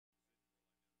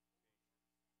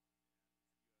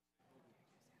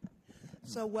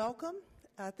So welcome.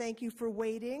 Thank you for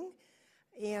waiting.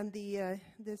 And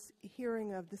this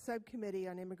hearing of the Subcommittee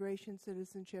on Immigration,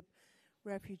 Citizenship,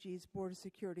 Refugees, Border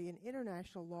Security, and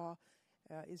International Law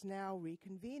is now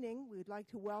reconvening. We'd like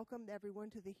to welcome everyone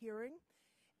to the hearing.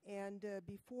 And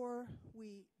before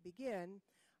we begin,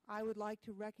 I would like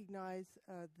to recognize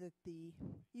that the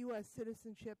U.S.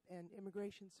 Citizenship and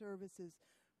Immigration Services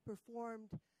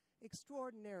performed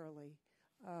extraordinarily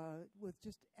with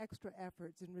just extra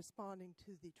efforts in responding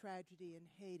to the tragedy in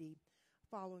Haiti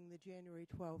following the January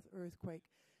 12th earthquake.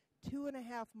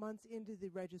 2.5 months into the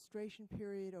registration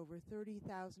period, over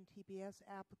 30,000 TPS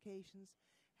applications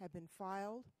have been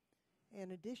filed.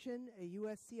 In addition,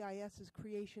 USCIS's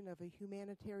creation of a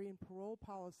humanitarian parole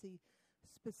policy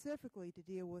specifically to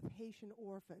deal with Haitian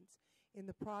orphans in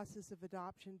the process of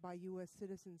adoption by U.S.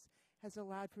 citizens has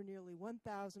allowed for nearly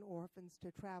 1,000 orphans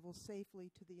to travel safely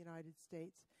to the United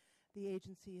States. The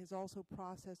agency has also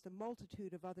processed a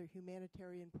multitude of other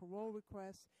humanitarian parole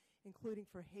requests, including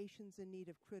for Haitians in need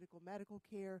of critical medical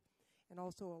care, and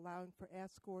also allowing for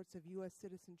escorts of U.S.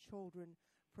 citizen children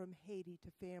from Haiti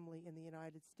to family in the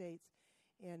United States.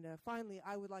 And finally,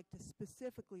 I would like to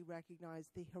specifically recognize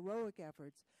the heroic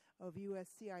efforts of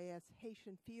USCIS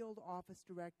Haitian Field Office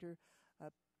Director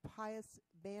Pius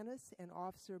Banis and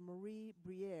Officer Marie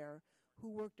Briere, who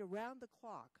worked around the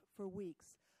clock for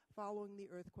weeks following the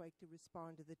earthquake to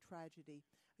respond to the tragedy.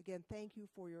 Again, thank you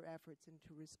for your efforts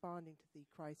into responding to the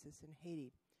crisis in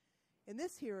Haiti. In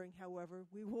this hearing, however,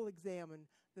 we will examine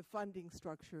the funding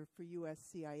structure for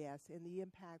USCIS and the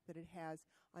impact that it has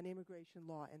on immigration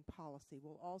law and policy.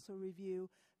 We'll also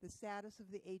review the status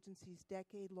of the agency's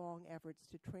decade-long efforts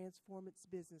to transform its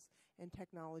business and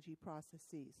technology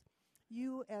processes.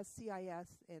 USCIS,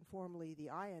 and formerly the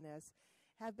INS,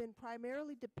 have been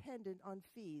primarily dependent on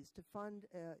fees to fund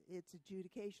its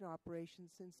adjudication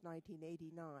operations since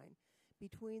 1989.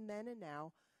 Between then and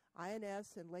now,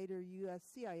 INS and later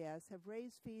USCIS have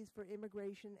raised fees for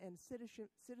immigration and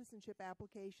citizenship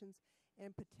applications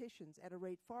and petitions at a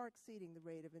rate far exceeding the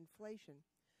rate of inflation.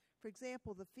 For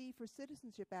example, the fee for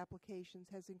citizenship applications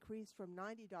has increased from $90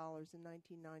 in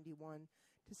 1991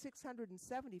 to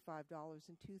 $675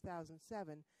 in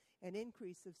 2007, an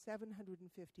increase of 750%.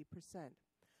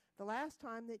 The last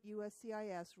time that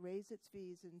USCIS raised its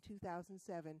fees in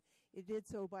 2007, it did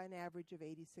so by an average of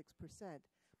 86%.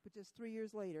 But just 3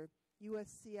 years later,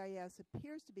 USCIS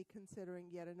appears to be considering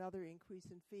yet another increase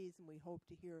in fees, and we hope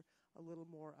to hear a little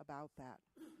more about that.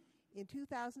 In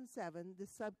 2007, the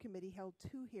subcommittee held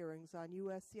 2 hearings on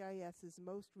USCIS's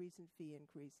most recent fee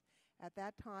increase. At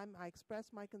that time, I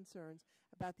expressed my concerns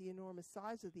about the enormous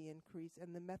size of the increase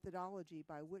and the methodology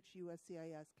by which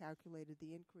USCIS calculated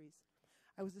the increase.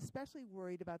 I was especially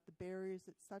worried about the barriers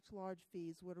that such large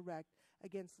fees would erect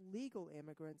against legal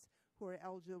immigrants who are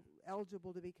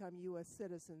eligible to become U.S.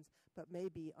 citizens but may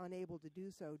be unable to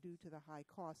do so due to the high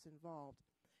costs involved.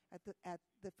 At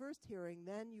the first hearing,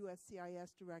 then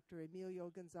USCIS Director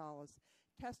Emilio Gonzalez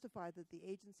testified that the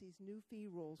agency's new fee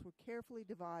rules were carefully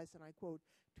devised, and I quote,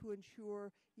 to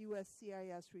ensure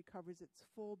USCIS recovers its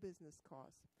full business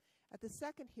costs. At the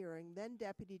second hearing, then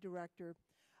Deputy Director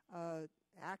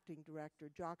Acting Director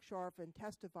Jock Sharfin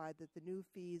testified that the new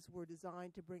fees were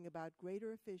designed to bring about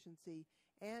greater efficiency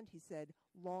and, he said,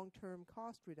 long-term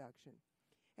cost reduction.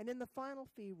 And in the final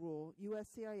fee rule,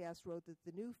 USCIS wrote that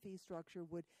the new fee structure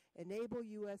would enable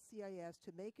USCIS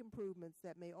to make improvements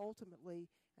that may ultimately,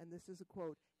 and this is a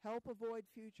quote, help avoid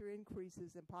future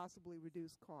increases and possibly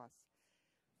reduce costs.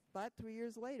 But 3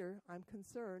 years later, I'm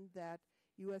concerned that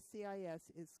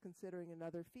USCIS is considering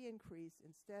another fee increase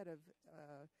instead of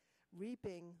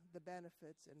reaping the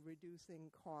benefits and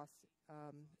reducing costs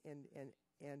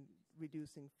and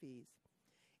reducing fees.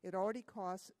 It already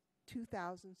costs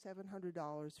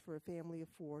 $2,700 for a family of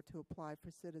 4 to apply for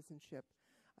citizenship.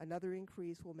 Another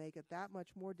increase will make it that much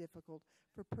more difficult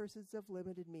for persons of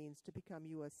limited means to become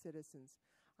U.S. citizens.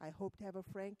 I hope to have a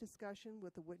frank discussion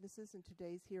with the witnesses in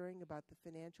today's hearing about the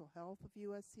financial health of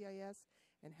USCIS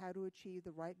and how to achieve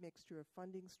the right mixture of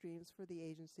funding streams for the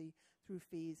agency through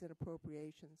fees and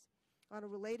appropriations. On a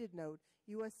related note,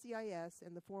 USCIS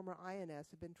and the former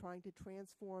INS have been trying to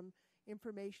transform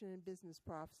information and business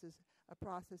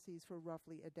processes for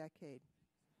roughly a decade.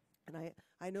 And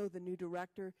I know the new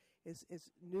director is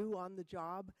new on the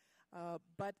job,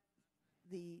 but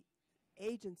the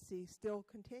agency still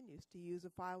continues to use a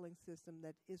filing system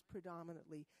that is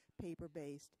predominantly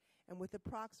paper-based. And with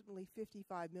approximately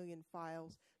 55 million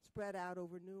files spread out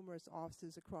over numerous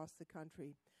offices across the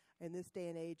country, in this day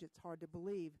and age, it's hard to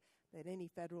believe that any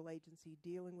federal agency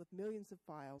dealing with millions of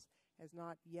files has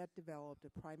not yet developed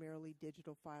a primarily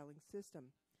digital filing system.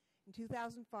 In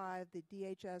 2005, the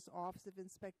DHS Office of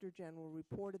Inspector General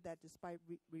reported that despite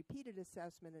repeated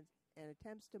assessment and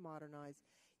attempts to modernize,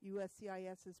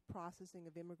 USCIS's processing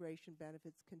of immigration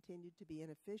benefits continued to be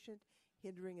inefficient,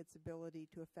 hindering its ability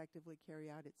to effectively carry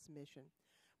out its mission.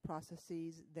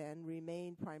 Processes then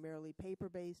remained primarily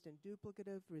paper-based and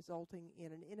duplicative, resulting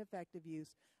in an ineffective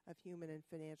use of human and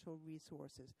financial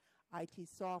resources. IT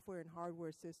software and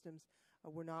hardware systems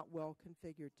were not well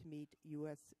configured to meet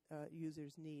U.S.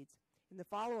 Users' needs. In the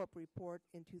follow-up report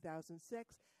in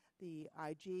 2006, the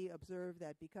IG observed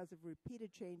that because of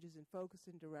repeated changes in focus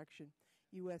and direction,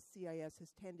 USCIS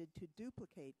has tended to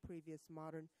duplicate previous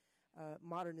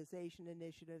modernization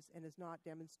initiatives and has not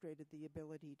demonstrated the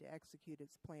ability to execute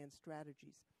its planned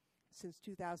strategies. Since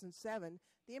 2007,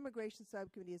 the Immigration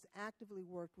Subcommittee has actively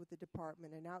worked with the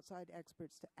Department and outside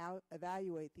experts to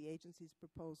evaluate the agency's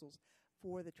proposals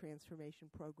for the transformation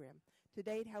program. To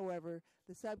date, however,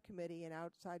 the subcommittee and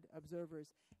outside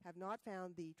observers have not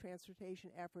found the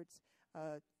transportation efforts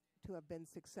to have been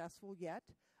successful yet.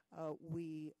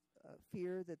 We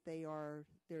fear that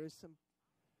there is some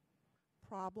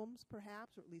problems,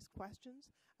 perhaps, or at least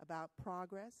questions about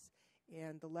progress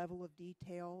and the level of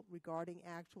detail regarding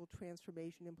actual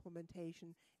transformation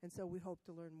implementation, and so we hope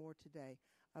to learn more today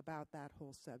about that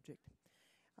whole subject.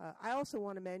 I also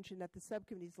want to mention that the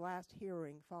subcommittee's last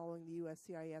hearing following the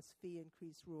USCIS fee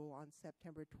increase rule on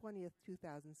September 20th,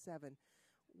 2007,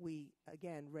 we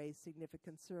again raised significant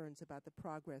concerns about the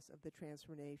progress of the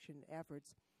transformation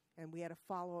efforts, and we had a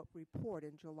follow-up report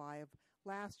in July of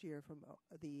last year from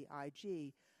the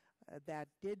IG that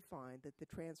did find that the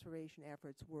transformation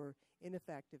efforts were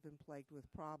ineffective and plagued with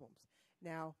problems.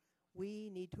 Now,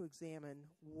 we need to examine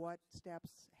what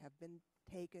steps have been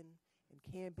taken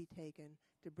and can be taken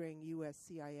to bring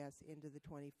USCIS into the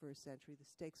 21st century. The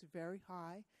stakes are very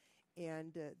high,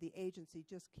 and the agency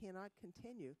just cannot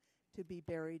continue to be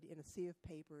buried in a sea of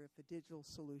paper if a digital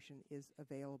solution is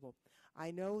available.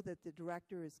 I know that the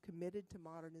director is committed to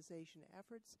modernization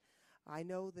efforts. I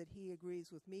know that he agrees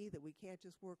with me that we can't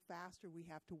just work faster, we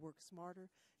have to work smarter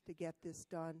to get this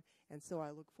done, and so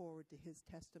I look forward to his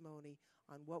testimony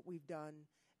on what we've done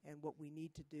and what we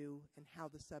need to do and how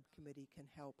the subcommittee can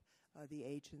help the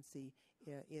agency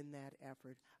in that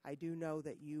effort. I do know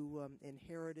that you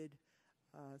inherited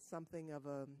something of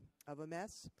a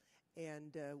mess,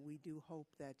 and we do hope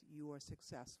that you are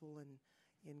successful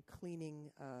in cleaning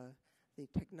the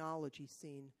technology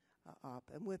scene up.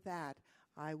 And with that,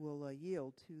 I will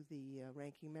yield to the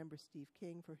ranking member, Steve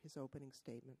King, for his opening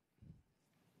statement.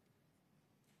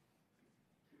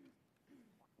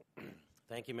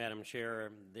 Thank you, Madam Chair.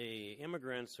 The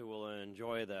immigrants who will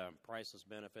enjoy the priceless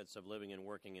benefits of living and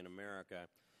working in America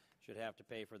should have to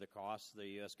pay for the costs the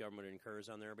U.S. government incurs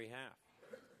on their behalf.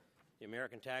 The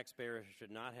American taxpayer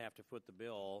should not have to foot the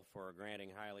bill for granting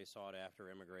highly sought-after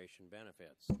immigration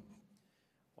benefits.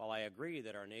 While I agree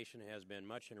that our nation has been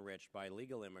much enriched by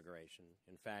legal immigration,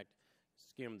 in fact,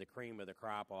 skimmed the cream of the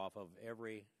crop off of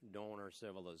every donor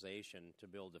civilization to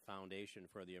build the foundation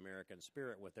for the American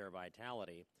spirit with their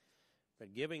vitality,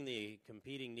 but given the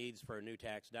competing needs for new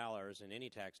tax dollars and any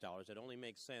tax dollars, it only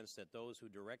makes sense that those who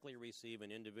directly receive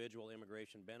an individual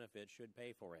immigration benefit should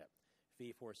pay for it,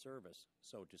 fee for service,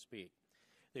 so to speak.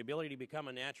 The ability to become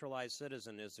a naturalized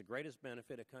citizen is the greatest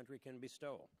benefit a country can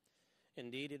bestow.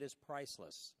 Indeed, it is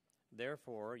priceless.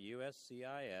 Therefore,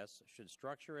 USCIS should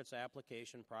structure its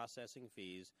application processing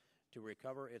fees to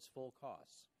recover its full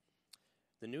costs.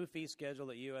 The new fee schedule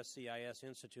that USCIS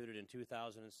instituted in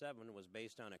 2007 was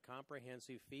based on a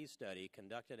comprehensive fee study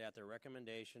conducted at the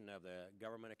recommendation of the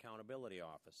Government Accountability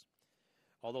Office.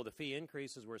 Although the fee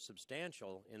increases were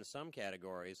substantial in some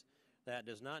categories, that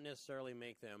does not necessarily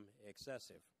make them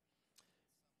excessive.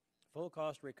 Full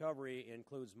cost recovery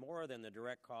includes more than the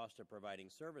direct cost of providing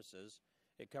services.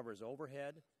 It covers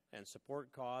overhead and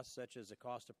support costs such as the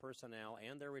cost of personnel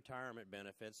and their retirement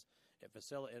benefits at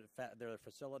their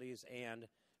facilities and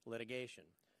litigation.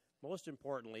 Most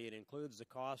importantly, it includes the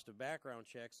cost of background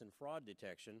checks and fraud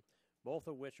detection, both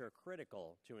of which are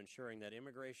critical to ensuring that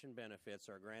immigration benefits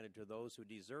are granted to those who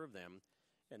deserve them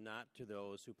and not to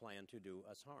those who plan to do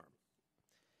us harm.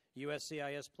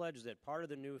 USCIS pledged that part of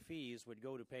the new fees would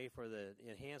go to pay for the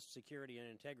enhanced security and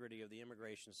integrity of the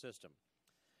immigration system.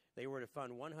 They were to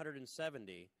fund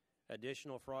 170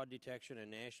 additional fraud detection and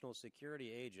national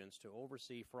security agents to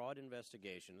oversee fraud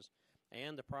investigations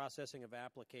and the processing of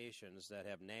applications that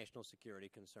have national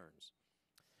security concerns.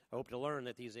 I hope to learn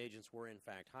that these agents were in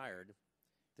fact hired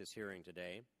this hearing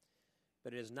today,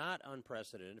 but it is not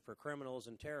unprecedented for criminals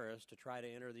and terrorists to try to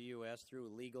enter the U.S. through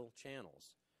legal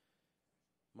channels.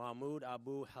 Mahmoud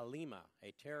Abu Halima,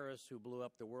 a terrorist who blew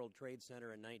up the World Trade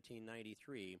Center in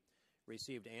 1993,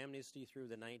 received amnesty through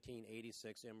the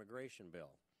 1986 immigration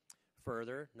bill.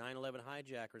 Further, 9/11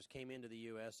 hijackers came into the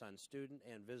U.S. on student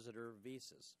and visitor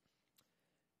visas.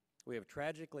 As we have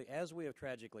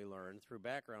tragically learned through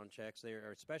background checks, they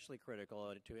are especially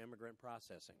critical to immigrant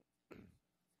processing.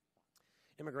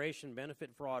 Immigration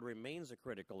benefit fraud remains a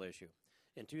critical issue.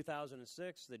 In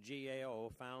 2006, the GAO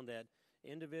found that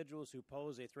individuals who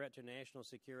pose a threat to national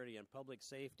security and public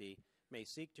safety may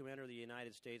seek to enter the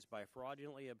United States by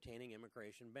fraudulently obtaining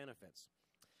immigration benefits.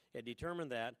 It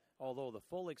determined that, although the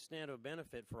full extent of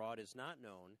benefit fraud is not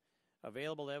known,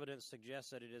 available evidence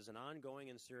suggests that it is an ongoing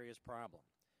and serious problem.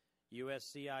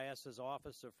 USCIS's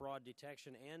Office of Fraud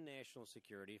Detection and National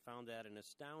Security found that an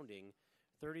astounding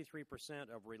 33%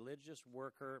 of religious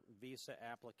worker visa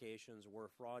applications were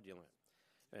fraudulent.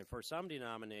 And for some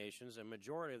denominations, a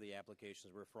majority of the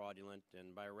applications were fraudulent,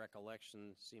 and by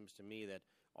recollection, it seems to me that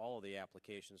all of the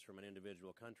applications from an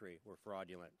individual country were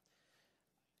fraudulent.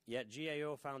 Yet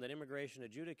GAO found that immigration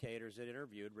adjudicators it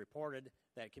interviewed reported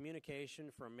that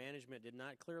communication from management did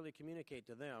not clearly communicate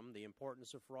to them the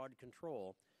importance of fraud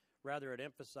control. Rather, it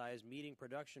emphasized meeting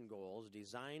production goals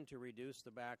designed to reduce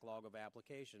the backlog of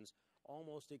applications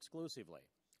almost exclusively.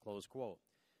 Close quote.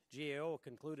 GAO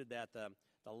concluded that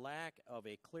the lack of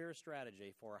a clear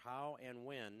strategy for how and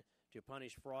when to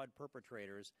punish fraud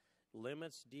perpetrators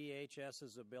limits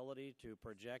DHS's ability to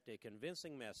project a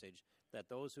convincing message that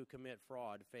those who commit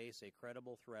fraud face a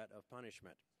credible threat of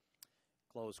punishment.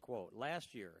 Close quote.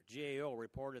 Last year, GAO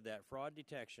reported that fraud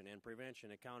detection and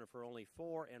prevention accounted for only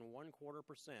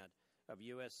 4.25% of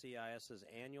USCIS's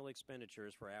annual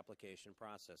expenditures for application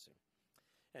processing.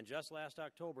 And just last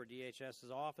October, DHS's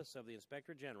Office of the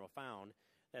Inspector General found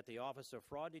that the Office of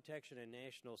Fraud Detection and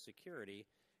National Security,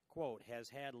 quote, has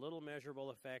had little measurable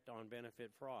effect on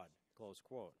benefit fraud, close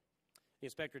quote. The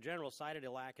Inspector General cited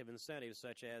a lack of incentives,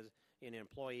 such as in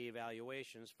employee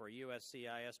evaluations for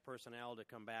USCIS personnel to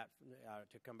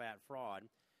combat fraud,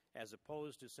 as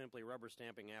opposed to simply rubber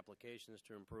stamping applications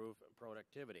to improve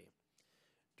productivity.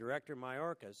 Director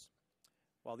Mayorkas,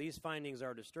 while these findings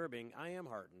are disturbing, I am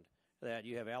heartened that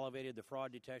you have elevated the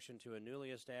fraud detection to a newly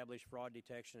established Fraud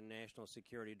Detection and National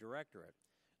Security Directorate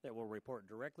that will report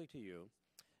directly to you,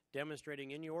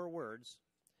 demonstrating in your words,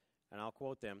 and I'll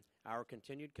quote them, our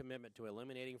continued commitment to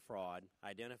eliminating fraud,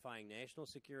 identifying national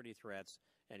security threats,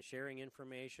 and sharing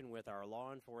information with our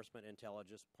law enforcement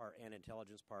intelligence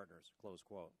partners, close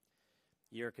quote.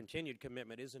 Your continued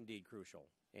commitment is indeed crucial,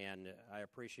 and I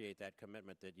appreciate that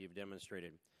commitment that you've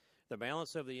demonstrated. The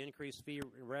balance of the increased fee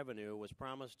revenue was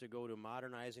promised to go to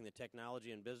modernizing the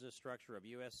technology and business structure of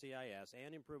USCIS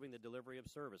and improving the delivery of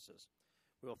services.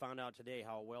 We will find out today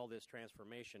how well this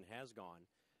transformation has gone.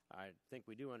 I think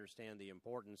we do understand the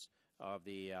importance of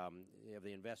the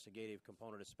investigative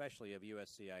component, especially of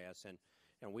USCIS,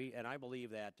 and I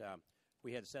believe that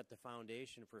we had set the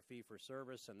foundation for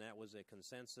fee-for-service, and that was a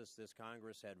consensus this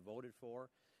Congress had voted for.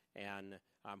 And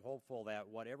I'm hopeful that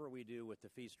whatever we do with the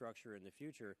fee structure in the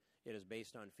future, it is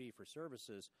based on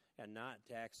fee-for-services and not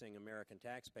taxing American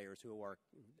taxpayers who are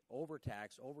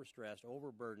overtaxed, overstressed,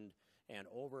 overburdened, and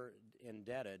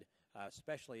over-indebted,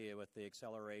 especially with the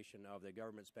acceleration of the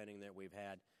government spending that we've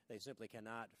had. They simply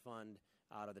cannot fund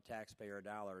out of the taxpayer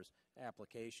dollars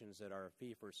applications that are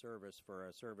fee-for-service for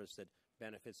a service that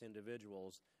benefits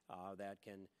individuals that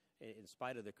can, in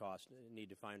spite of the cost, need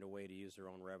to find a way to use their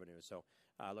own revenue. So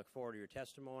I look forward to your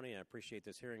testimony. I appreciate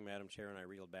this hearing, Madam Chair, and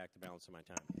I yield back the balance of my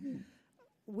time.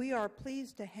 We are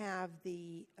pleased to have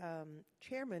the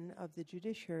chairman of the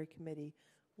Judiciary Committee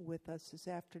with us this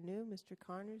afternoon, Mr.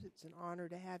 Connors. It's an honor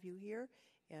to have you here,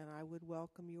 and I would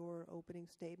welcome your opening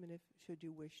statement should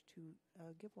you wish to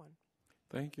give one.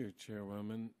 Thank you,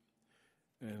 Chairwoman,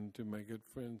 and to my good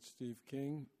friend Steve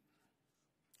King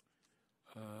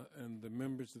and the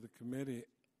members of the committee.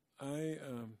 I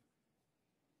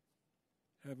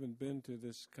haven't been to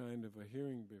this kind of a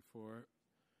hearing before,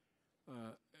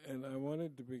 and I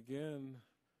wanted to begin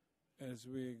as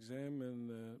we examine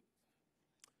the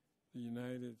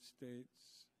United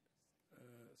States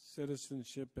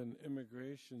Citizenship and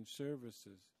Immigration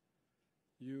Services,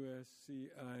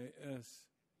 USCIS,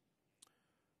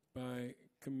 by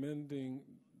commending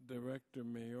Director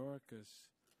Mayorkas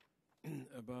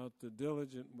about the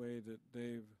diligent way that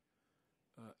they've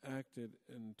acted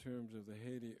in terms of the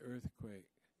Haiti earthquake.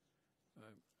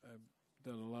 I've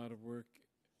done a lot of work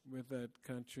with that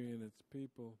country and its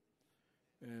people,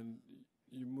 and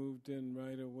you moved in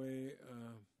right away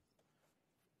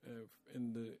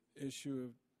in the issue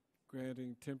of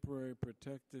granting temporary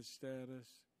protective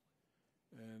status,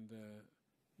 and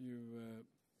you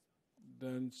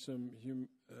done some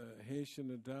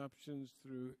Haitian adoptions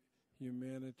through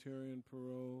humanitarian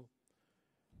parole,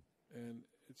 and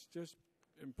it's just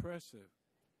impressive.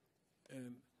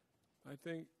 And I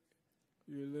think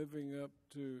you're living up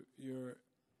to your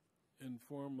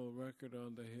informal record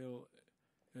on the Hill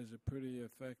as a pretty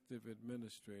effective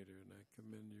administrator, and I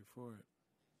commend you for it.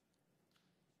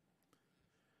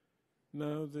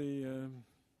 Now, the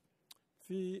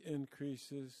fee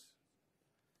increases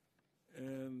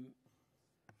and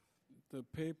the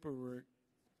paperwork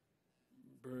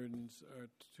burdens are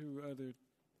two other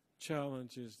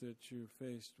challenges that you're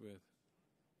faced with.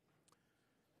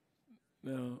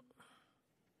 Now,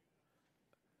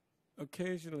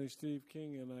 occasionally Steve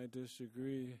King and I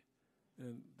disagree,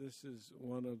 and this is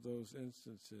one of those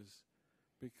instances,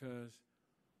 because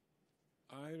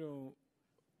I don't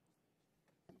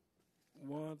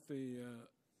want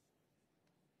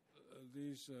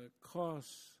these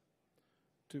costs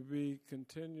to be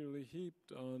continually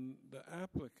heaped on the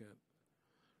applicant.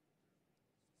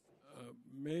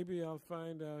 Maybe I'll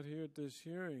find out here at this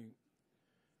hearing,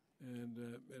 and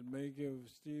it may give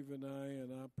Steve and I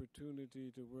an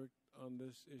opportunity to work on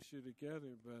this issue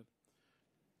together, but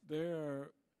there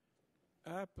are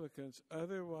applicants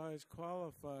otherwise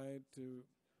qualified to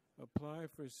apply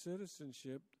for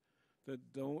citizenship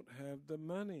that don't have the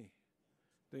money.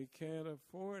 They can't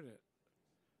afford it.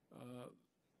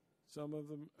 Some of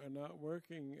them are not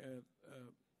working at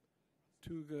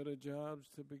too good a jobs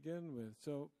to begin with.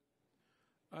 So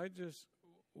I just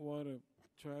want to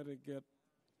try to get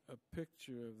a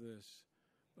picture of this.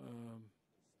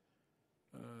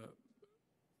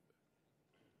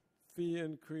 Fee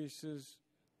increases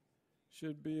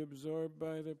should be absorbed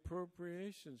by the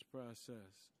appropriations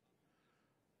process.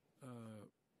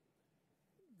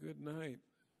 Good night.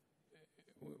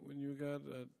 When you got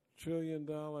 $1 trillion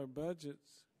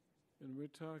budgets, and we're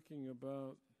talking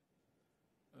about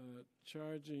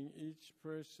charging each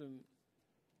person,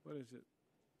 what is it,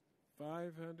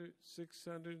 $500,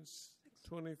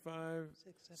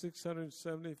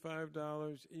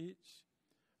 $675 each,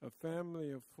 a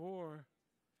family of 4.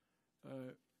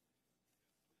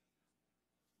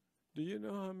 Do you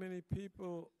know how many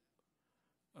people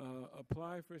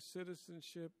apply for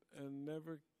citizenship and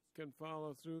never can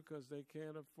follow through because they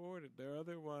can't afford it? They're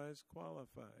otherwise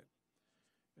qualified.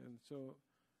 And so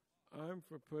I'm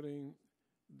for putting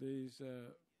these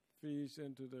fees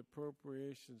into the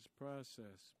appropriations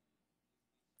process.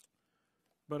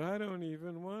 But I don't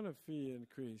even want a fee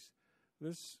increase.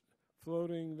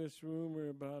 Floating this rumor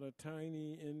about a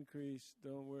tiny increase,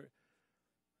 don't worry.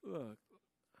 Look,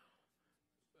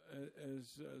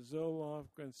 as Zoloff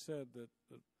said, that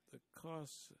the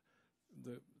costs,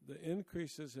 the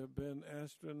increases have been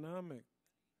astronomical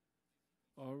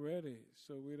already,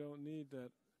 so we don't need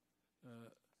that.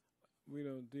 We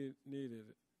don't need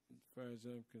it, as far as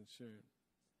I'm concerned.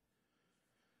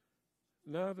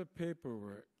 Now the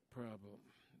paperwork problem.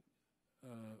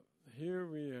 Here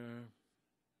we are.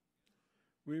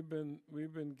 We've been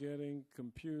getting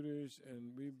computers,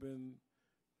 and we're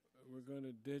going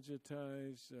to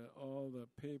digitize all the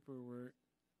paperwork,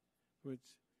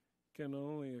 which can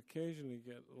only occasionally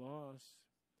get lost.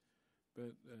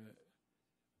 But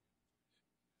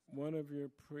one of your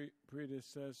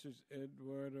predecessors,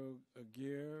 Eduardo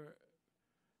Aguirre,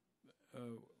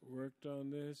 worked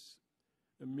on this.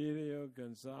 Emilio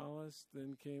Gonzalez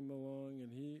then came along,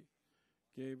 and he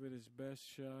gave it his best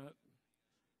shot.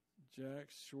 Jack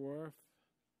Schwarf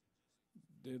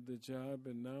did the job,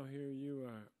 and now here you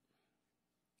are.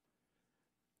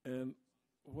 And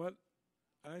what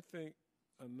I think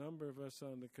a number of us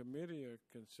on the committee are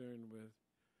concerned with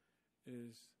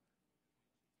is,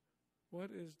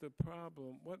 what is the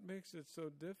problem? What makes it so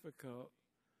difficult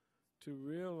to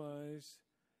realize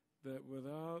that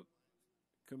without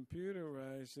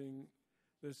computerizing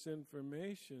this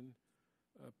information,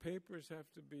 papers have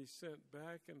to be sent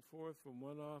back and forth from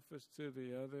one office to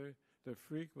the other. They're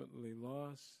frequently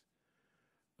lost.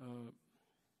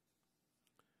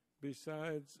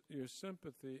 Besides your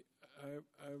sympathy,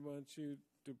 I want you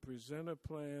to present a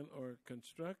plan or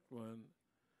construct one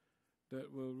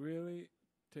that will really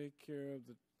take care of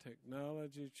the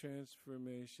technology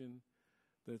transformation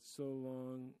that so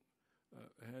long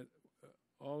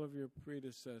all of your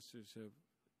predecessors have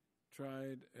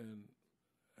tried and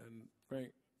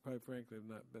quite frankly have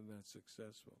not been that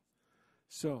successful.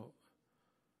 So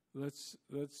let's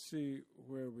see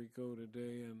where we go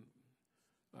today, and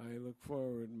I look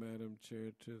forward, Madam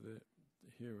Chair, to the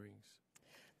hearings.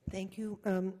 Thank you,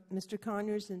 Mr.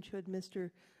 Conyers, and should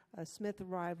Mr. Smith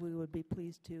arrive, we would be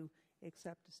pleased to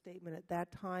accept a statement at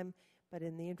that time, but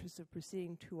in the interest of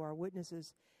proceeding to our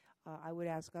witnesses, I would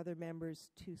ask other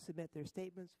members to submit their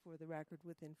statements for the record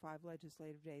within 5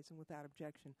 legislative days, and without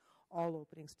objection, all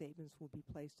opening statements will be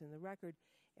placed in the record,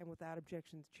 and without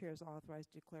objection, the chair is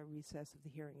authorized to declare recess of the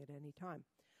hearing at any time.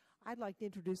 I'd like to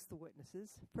introduce the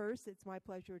witnesses. First, it's my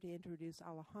pleasure to introduce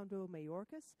Alejandro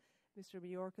Mayorkas. Mr.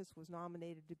 Mayorkas was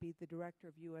nominated to be the Director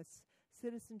of U.S.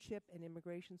 Citizenship and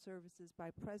Immigration Services by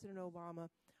President Obama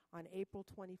on April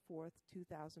 24th,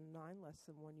 2009, less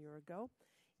than 1 year ago.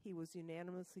 He was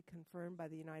unanimously confirmed by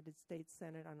the United States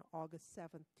Senate on August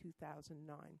 7th,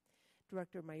 2009.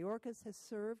 Director Mayorkas has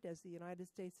served as the United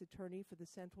States Attorney for the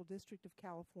Central District of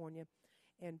California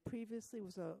and previously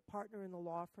was a partner in the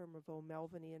law firm of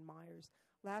O'Melveny and Myers.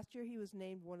 Last year, he was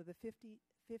named one of the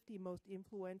 50 most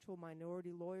influential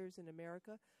minority lawyers in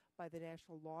America by the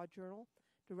National Law Journal.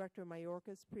 Director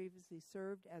Mayorkas previously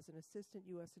served as an assistant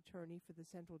U.S. attorney for the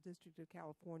Central District of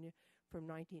California from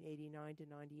 1989 to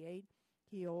 98.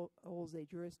 He holds a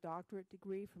Juris Doctorate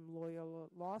degree from Loyola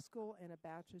Law School and a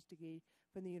bachelor's degree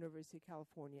from the University of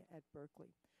California at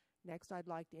Berkeley. Next, I'd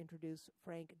like to introduce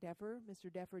Frank Deffer.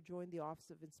 Mr. Deffer joined the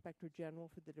Office of Inspector General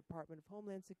for the Department of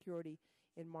Homeland Security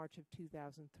in March of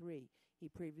 2003. He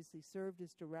previously served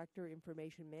as Director,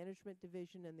 Information Management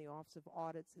Division in the Office of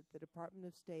Audits at the Department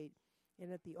of State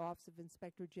and at the Office of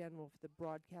Inspector General for the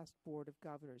Broadcast Board of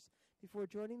Governors. Before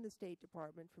joining the State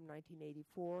Department from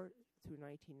 1984 through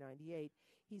 1998,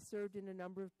 he served in a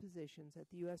number of positions at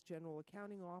the U.S. General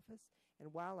Accounting Office,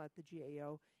 and while at the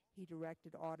GAO, he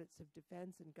directed audits of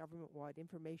defense and government-wide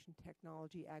information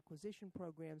technology acquisition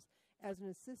programs as an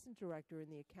assistant director in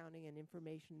the Accounting and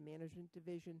Information Management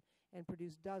Division and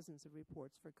produced dozens of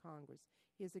reports for Congress.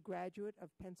 He is a graduate of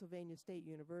Pennsylvania State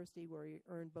University, where he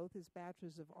earned both his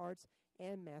Bachelor's of Arts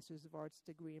and Master's of Arts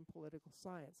degree in political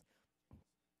science.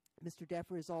 Mr.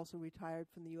 Deffer is also retired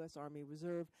from the U.S. Army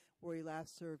Reserve, where he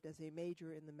last served as a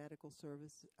major in the Medical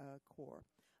Service Corps.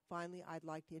 Finally, I'd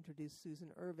like to introduce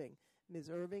Susan Irving. Ms.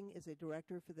 Irving is a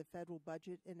director for the Federal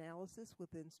Budget Analysis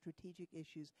within Strategic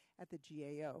Issues at the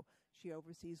GAO. She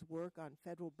oversees work on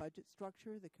federal budget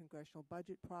structure, the congressional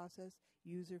budget process,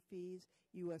 user fees,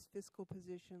 U.S. fiscal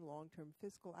position, long-term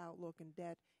fiscal outlook, and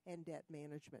debt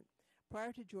management.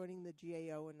 Prior to joining the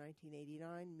GAO in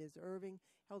 1989, Ms. Irving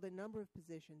held a number of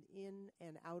positions in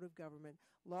and out of government,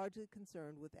 largely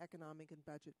concerned with economic and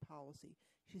budget policy.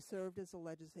 She served as a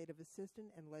legislative assistant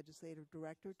and legislative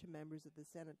director to members of the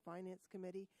Senate Finance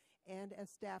Committee and as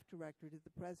staff director to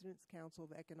the President's Council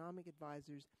of Economic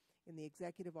Advisors in the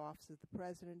Executive Office of the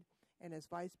President and as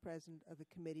vice president of the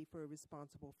Committee for a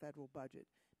Responsible Federal Budget.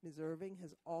 Ms. Irving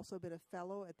has also been a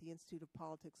fellow at the Institute of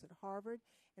Politics at Harvard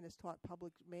and has taught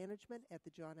public management at the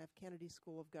John F. Kennedy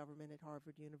School of Government at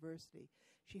Harvard University.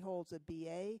 She holds a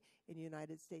BA in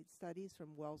United States Studies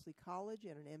from Wellesley College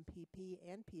and an MPP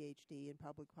and Ph.D. in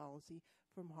public policy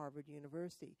from Harvard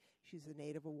University. She's a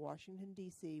native of Washington,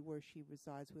 D.C., where she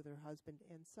resides with her husband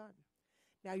and son.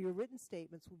 Now, your written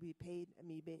statements will be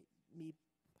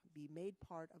made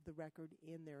part of the record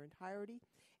in their entirety.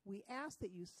 We ask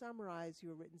that you summarize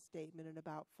your written statement in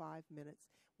about 5 minutes.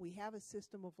 We have a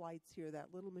system of lights here.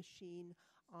 That little machine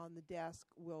on the desk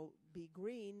will be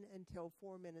green until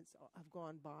 4 minutes have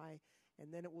gone by,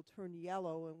 and then it will turn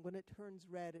yellow, and when it turns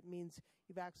red, it means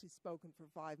you've actually spoken for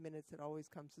 5 minutes. It always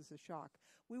comes as a shock.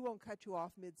 We won't cut you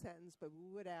off mid-sentence, but we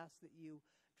would ask that you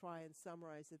try and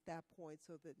summarize at that point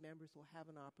so that members will have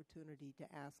an opportunity to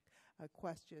ask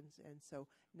questions. And so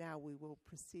now we will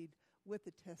proceed with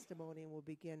the testimony, and we'll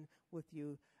begin with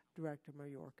you, Director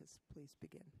Mayorkas. Please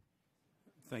begin.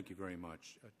 Thank you very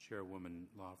much, Chairwoman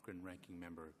Lofgren, Ranking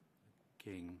Member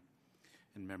King,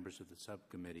 and members of the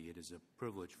subcommittee. It is a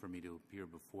privilege for me to appear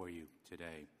before you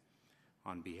today.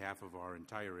 On behalf of our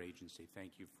entire agency,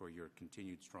 thank you for your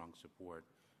continued strong support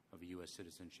of U.S.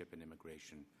 Citizenship and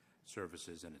Immigration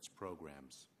Services and its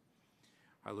programs.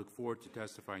 I look forward to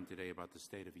testifying today about the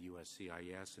state of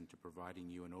USCIS and to providing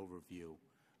you an overview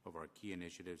of our key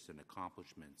initiatives and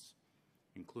accomplishments,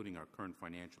 including our current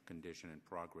financial condition and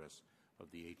progress of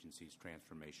the agency's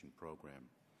transformation program.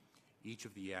 Each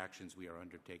of the actions we are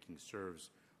undertaking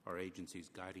serves our agency's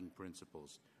guiding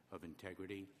principles of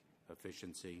integrity,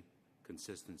 efficiency,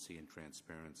 consistency, and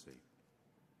transparency.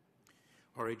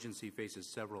 Our agency faces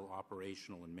several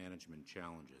operational and management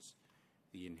challenges.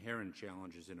 The inherent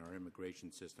challenges in our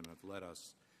immigration system have led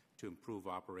us to improve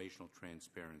operational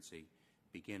transparency,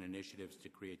 begin initiatives to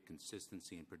create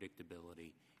consistency and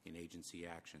predictability in agency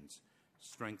actions,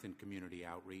 strengthen community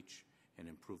outreach, and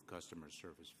improve customer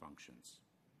service functions.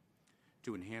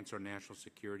 To enhance our national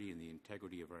security and the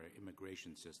integrity of our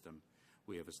immigration system,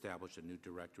 we have established a new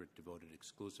directorate devoted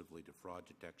exclusively to fraud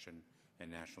detection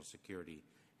and national security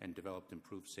and developed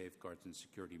improved safeguards and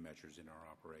security measures in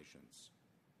our operations.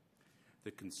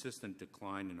 The consistent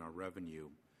decline in our revenue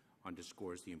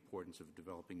underscores the importance of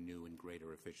developing new and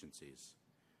greater efficiencies.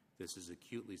 This is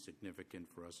acutely significant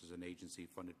for us as an agency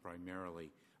funded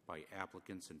primarily by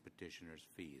applicants and petitioners'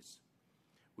 fees.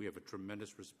 We have a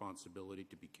tremendous responsibility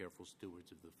to be careful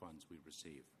stewards of the funds we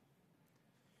receive.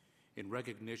 In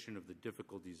recognition of the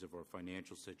difficulties of our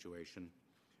financial situation,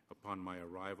 upon my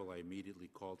arrival, I immediately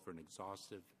called for an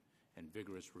exhaustive and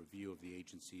vigorous review of the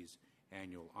agency's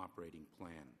annual operating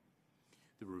plan.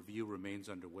 The review remains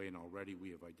underway, and already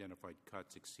we have identified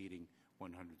cuts exceeding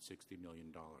 $160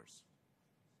 million.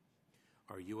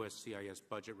 Our USCIS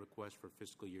budget request for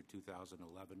fiscal year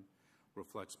 2011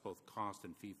 reflects both cost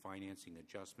and fee financing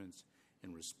adjustments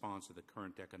in response to the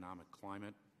current economic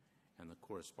climate and the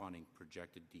corresponding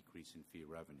projected decrease in fee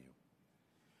revenue.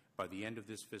 By the end of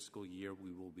this fiscal year,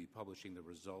 we will be publishing the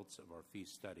results of our fee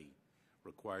study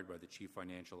required by the Chief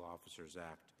Financial Officers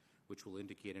Act, which will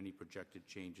indicate any projected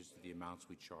changes to the amounts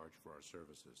we charge for our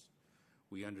services.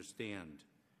 We understand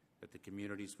that the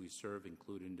communities we serve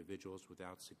include individuals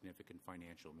without significant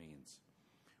financial means.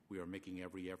 We are making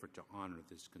every effort to honor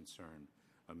this concern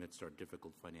amidst our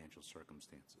difficult financial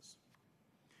circumstances.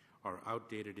 Our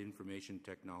outdated information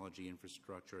technology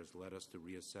infrastructure has led us to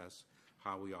reassess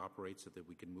how we operate so that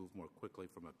we can move more quickly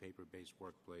from a paper-based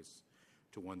workplace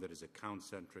to one that is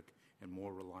account-centric and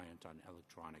more reliant on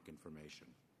electronic information.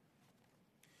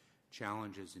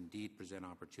 Challenges indeed present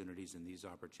opportunities, and these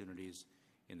opportunities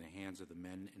in the hands of the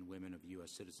men and women of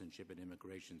U.S. Citizenship and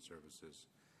Immigration Services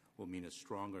will mean a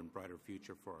stronger and brighter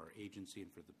future for our agency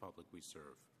and for the public we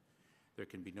serve. There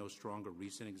can be no stronger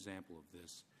recent example of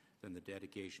this than the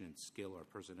dedication and skill our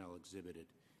personnel exhibited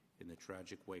in the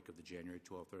tragic wake of the January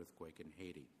 12th earthquake in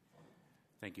Haiti.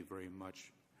 Thank you very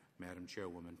much, Madam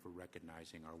Chairwoman, for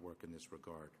recognizing our work in this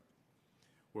regard.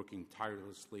 Working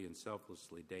tirelessly and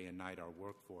selflessly day and night, our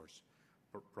workforce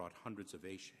brought hundreds of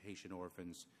Haitian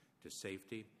orphans to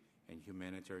safety and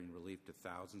humanitarian relief to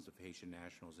thousands of Haitian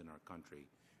nationals in our country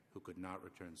who could not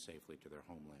return safely to their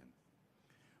homeland.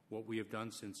 What we have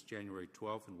done since January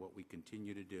 12th and what we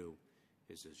continue to do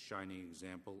is a shining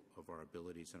example of our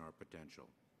abilities and our potential.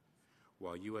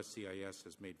 While USCIS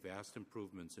has made vast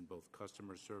improvements in both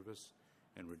customer service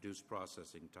and reduced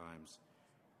processing times,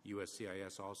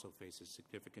 USCIS also faces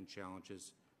significant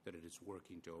challenges that it is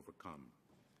working to overcome.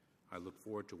 I look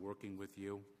forward to working with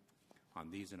you on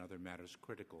these and other matters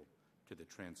critical to the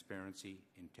transparency,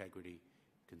 integrity,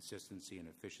 consistency, and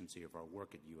efficiency of our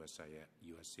work at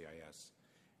USCIS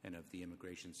and of the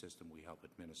immigration system we help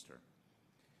administer.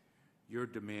 Your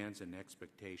demands and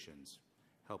expectations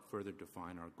help further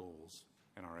define our goals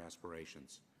and our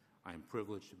aspirations. I am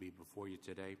privileged to be before you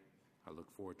today. I look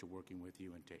forward to working with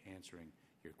you and to answering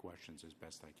your questions as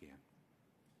best I can.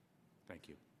 Thank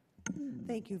you.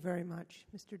 Thank you very much.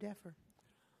 Mr. Deffer.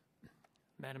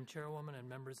 Madam Chairwoman and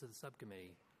members of the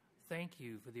subcommittee, thank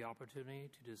you for the opportunity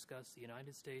to discuss the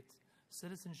United States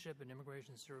Citizenship and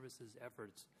Immigration Services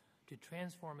efforts to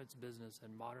transform its business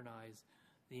and modernize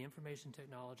the information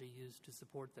technology used to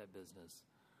support that business.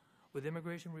 With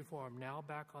immigration reform now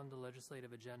back on the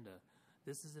legislative agenda,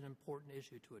 this is an important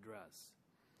issue to address.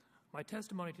 My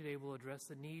testimony today will address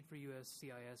the need for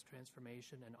USCIS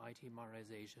transformation and IT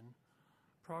modernization,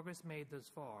 progress made thus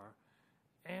far,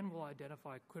 and will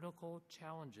identify critical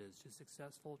challenges to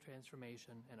successful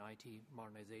transformation and IT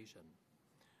modernization.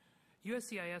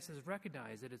 USCIS has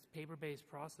recognized that its paper-based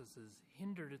processes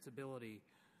hindered its ability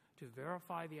to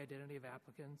verify the identity of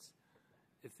applicants,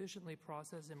 efficiently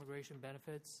process immigration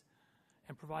benefits,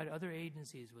 and provide other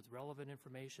agencies with relevant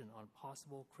information on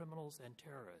possible criminals and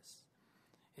terrorists.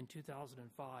 In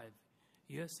 2005,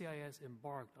 USCIS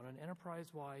embarked on an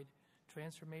enterprise-wide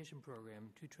transformation program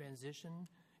to transition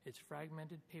its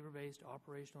fragmented paper-based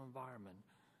operational environment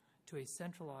to a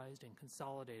centralized and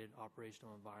consolidated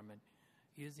operational environment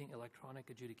using electronic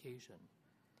adjudication.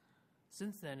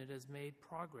 Since then, it has made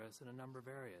progress in a number of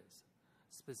areas.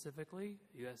 Specifically,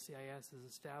 USCIS has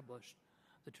established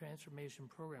the Transformation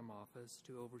Program Office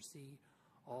to oversee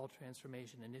all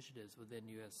transformation initiatives within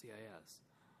USCIS.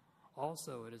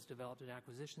 Also, it has developed an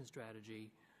acquisition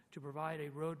strategy to provide a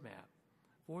roadmap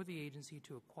for the agency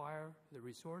to acquire the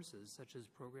resources such as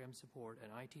program support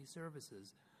and IT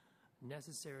services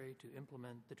necessary to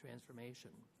implement the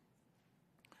transformation.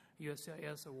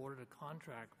 USCIS awarded a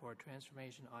contract for a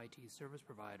transformation IT service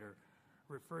provider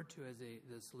referred to as the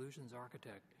Solutions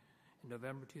Architect in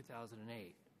November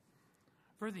 2008.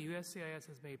 Further, USCIS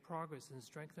has made progress in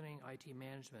strengthening IT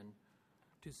management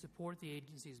to support the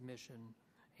agency's mission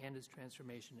and its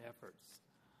transformation efforts.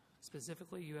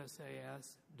 Specifically,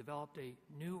 USCIS developed a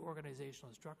new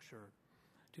organizational structure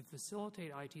to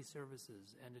facilitate IT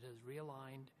services, and it has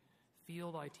realigned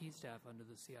field IT staff under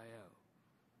the CIO.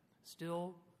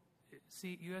 Still,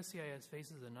 USCIS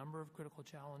faces a number of critical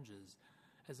challenges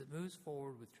as it moves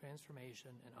forward with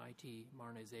transformation and IT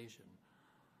modernization.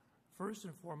 First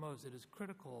and foremost, it is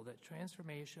critical that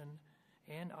transformation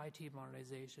and IT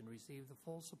modernization receive the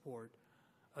full support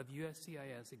of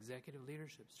USCIS executive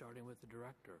leadership, starting with the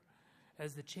director.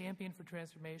 As the champion for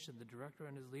transformation, the director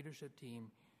and his leadership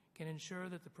team can ensure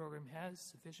that the program has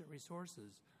sufficient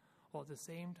resources while at the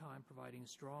same time providing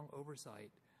strong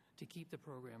oversight to keep the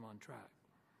program on track.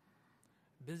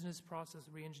 Business process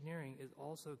reengineering is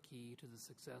also key to the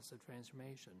success of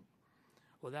transformation.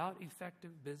 Without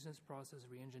effective business process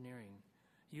reengineering,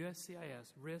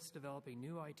 USCIS risks developing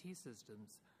new IT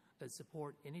systems that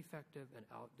support ineffective and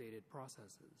outdated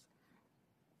processes.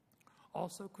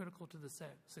 Also critical to the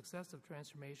success of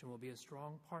transformation will be a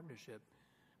strong partnership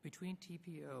between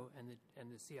TPO and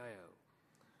the CIO.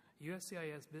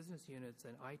 USCIS business units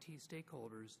and IT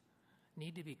stakeholders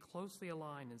need to be closely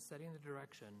aligned in setting the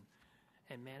direction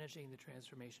and managing the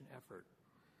transformation effort.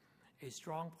 A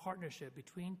strong partnership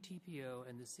between TPO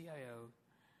and the CIO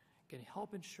can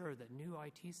help ensure that new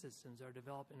IT systems are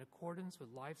developed in accordance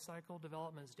with lifecycle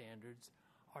development standards,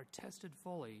 are tested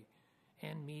fully,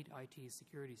 and meet IT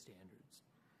security standards.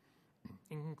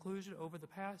 In conclusion, over the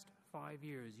past 5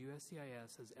 years,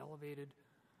 USCIS has elevated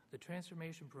the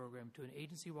transformation program to an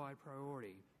agency-wide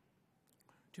priority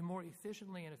to more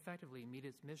efficiently and effectively meet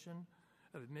its mission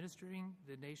of administering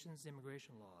the nation's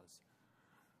immigration laws.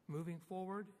 Moving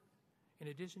forward, in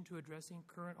addition to addressing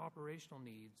current operational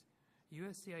needs,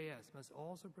 USCIS must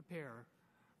also prepare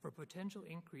for potential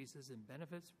increases in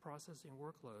benefits processing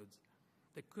workloads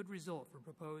that could result from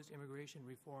proposed immigration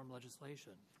reform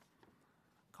legislation.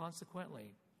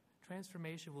 Consequently,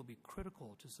 transformation will be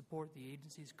critical to support the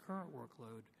agency's current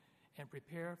workload and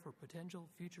prepare for potential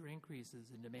future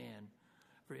increases in demand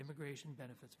for immigration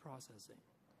benefits processing.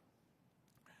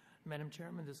 Madam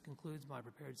Chairman, this concludes my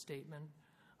prepared statement.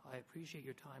 I appreciate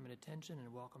your time and attention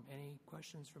and welcome any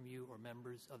questions from you or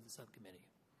members of the subcommittee.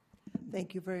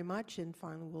 Thank you very much. And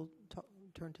finally, we'll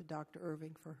turn to Dr.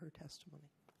 Irving for her testimony.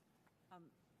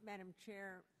 Madam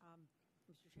Chair,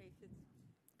 Mr. Chaffetz,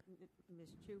 Ms.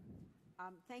 Chu,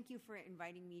 thank you for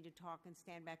inviting me to talk and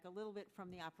stand back a little bit from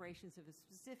the operations of a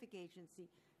specific agency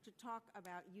to talk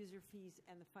about user fees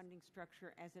and the funding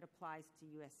structure as it applies to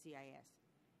USCIS.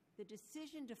 The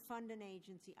decision to fund an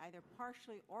agency either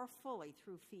partially or fully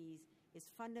through fees is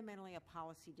fundamentally a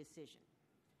policy decision.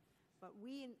 But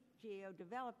we in GAO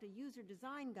developed a user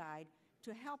design guide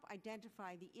to help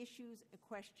identify the issues,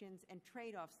 questions, and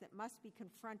trade-offs that must be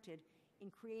confronted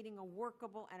in creating a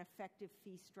workable and effective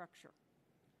fee structure.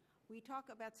 We talk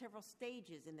about several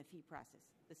stages in the fee process: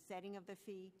 the setting of the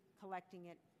fee, collecting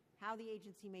it, how the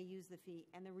agency may use the fee,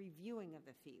 and the reviewing of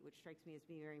the fee, which strikes me as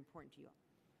being very important to you all.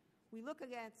 We look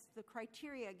against the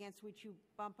criteria against which you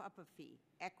bump up a fee: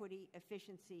 equity,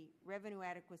 efficiency, revenue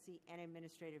adequacy, and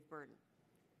administrative burden.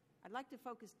 I'd like to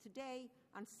focus today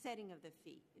on setting of the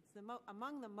fee. It's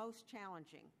among the most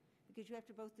challenging because you have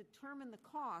to both determine the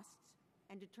costs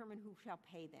and determine who shall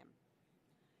pay them.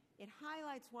 It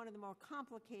highlights one of the more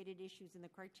complicated issues in the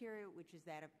criteria, which is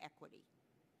that of equity.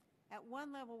 At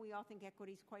one level, we all think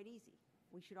equity is quite easy.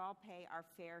 We should all pay our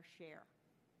fair share.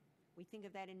 We think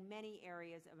of that in many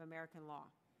areas of American law.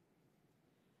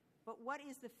 But what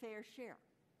is the fair share?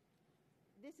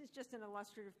 This is just an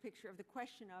illustrative picture of the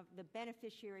question of the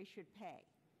beneficiary should pay.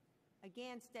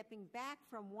 Again, stepping back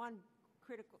from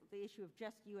the issue of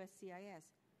just USCIS,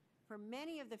 for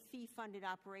many of the fee-funded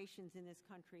operations in this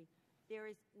country, there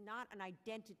is not an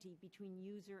identity between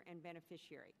user and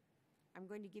beneficiary. I'm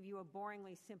going to give you a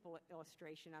boringly simple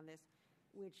illustration on this,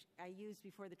 which I used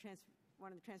before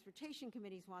one of the transportation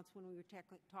committees once when we were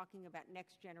talking about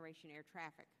next generation air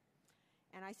traffic.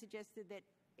 And I suggested that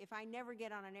if I never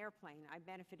get on an airplane, I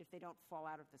benefit if they don't fall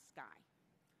out of the sky,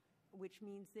 which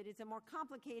means that it's a more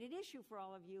complicated issue for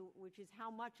all of you, which is how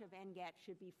much of NGAT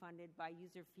should be funded by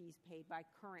user fees paid by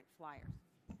current flyers.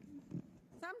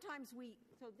 Sometimes the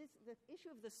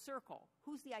issue of the circle,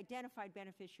 who's the identified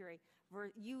beneficiary,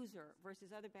 user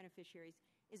versus other beneficiaries,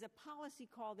 is a policy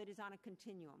call that is on a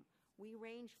continuum. We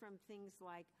range from things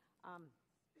like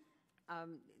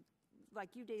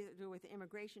you do with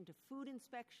immigration, to food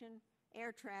inspection,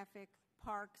 air traffic,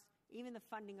 parks, even the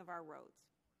funding of our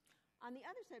roads. On the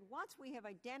other side, once we have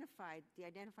identified the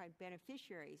identified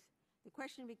beneficiaries, the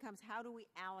question becomes, how do we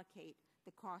allocate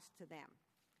the cost to them?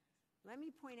 Let me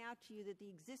point out to you that the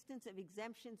existence of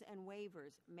exemptions and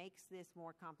waivers makes this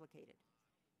more complicated.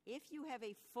 If you have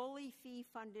a fully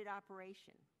fee-funded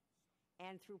operation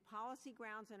and through policy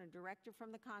grounds and a directive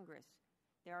from the Congress,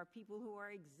 there are people who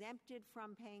are exempted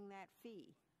from paying that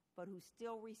fee but who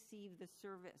still receive the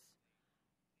service,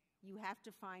 you have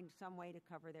to find some way to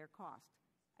cover their cost.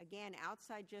 Again,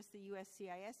 outside just the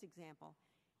USCIS example,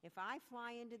 if I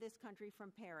fly into this country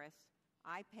from Paris,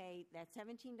 I pay that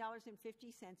 $17.50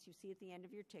 you see at the end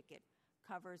of your ticket,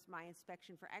 covers my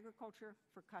inspection for agriculture,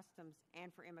 for customs,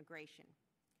 and for immigration.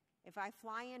 If I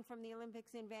fly in from the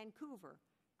Olympics in Vancouver,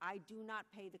 I do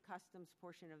not pay the customs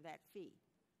portion of that fee.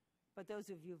 But those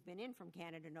of you who've been in from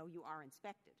Canada know you are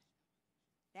inspected.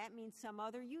 That means some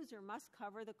other user must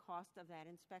cover the cost of that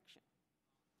inspection.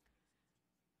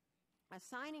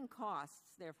 Assigning costs,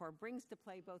 therefore, brings to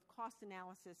play both cost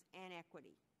analysis and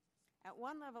equity. At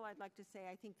one level, I'd like to say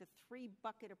I think the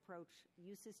three-bucket approach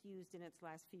USIS used in its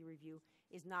last fee review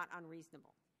is not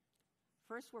unreasonable.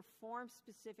 First were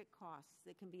form-specific costs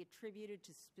that can be attributed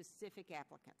to specific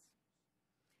applicants.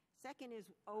 Second is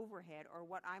overhead, or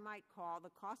what I might call the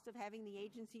cost of having the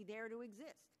agency there to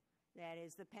exist. That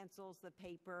is the pencils, the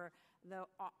paper, the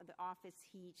office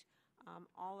heat,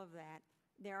 all of that.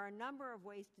 There are a number of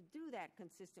ways to do that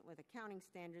consistent with accounting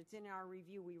standards. In our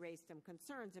review, we raised some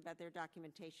concerns about their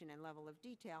documentation and level of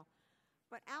detail,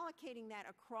 but allocating that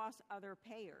across other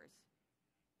payers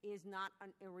is not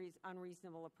an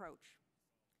unreasonable approach.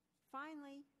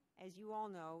 Finally, as you all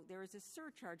know, there is a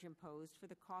surcharge imposed for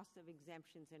the cost of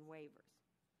exemptions and waivers.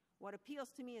 What appeals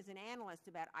to me as an analyst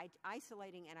about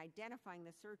isolating and identifying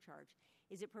the surcharge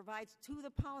is it provides to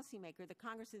the policymaker, the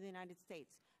Congress of the United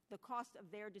States, the cost of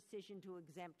their decision to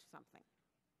exempt something.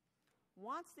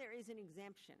 Once there is an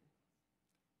exemption,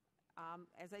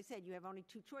 as I said, you have only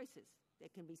two choices.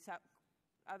 It can be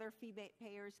other fee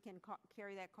payers can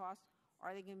carry that cost,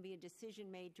 or there can be a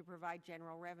decision made to provide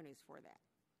general revenues for that.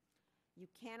 You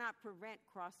cannot prevent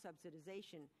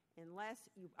cross-subsidization unless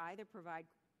you either provide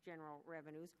general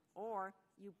revenues or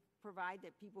you provide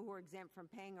that people who are exempt from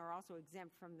paying are also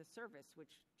exempt from the service,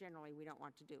 which generally we don't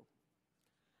want to do.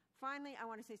 Finally, I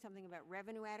want to say something about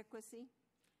revenue adequacy.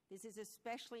 This is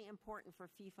especially important for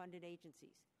fee-funded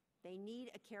agencies. They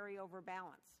need a carryover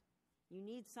balance. You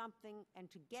need something, and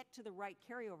to get to the right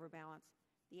carryover balance,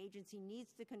 the agency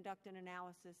needs to conduct an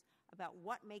analysis about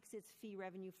what makes its fee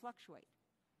revenue fluctuate.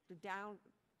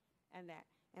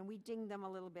 And we dinged them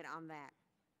a little bit on that.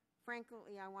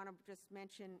 Frankly, I want to just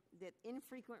mention that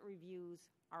infrequent reviews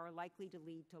are likely to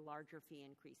lead to larger fee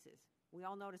increases. We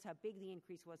all notice how big the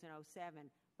increase was in 2007,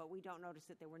 but we don't notice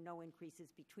that there were no increases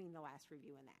between the last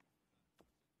review and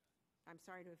that. I'm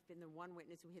sorry to have been the one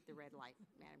witness who hit the red light,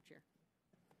 Madam Chair.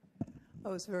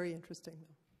 Oh, it's very interesting,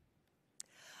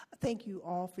 though. Thank you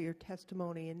all for your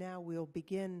testimony, and now we'll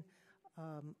begin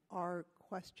our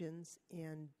questions,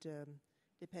 and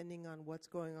depending on what's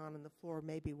going on the floor,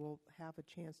 maybe we'll have a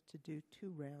chance to do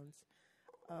two rounds.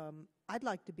 I'd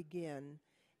like to begin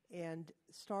and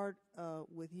start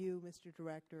with you, Mr.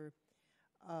 Director,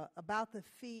 about the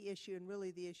fee issue and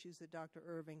really the issues that Dr.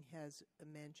 Irving has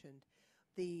mentioned.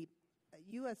 The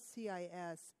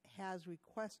USCIS has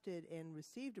requested and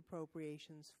received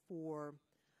appropriations for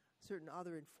certain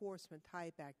other enforcement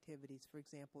type activities, for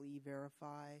example,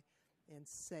 E-Verify and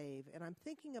SAVE. And I'm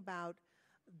thinking about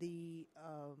the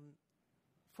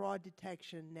Fraud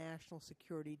Detection National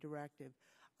Security Directive.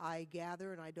 I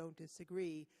gather, and I don't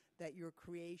disagree, that your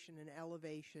creation and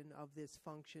elevation of this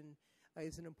function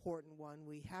is an important one.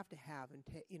 We have to have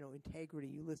integrity.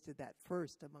 You listed that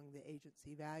first among the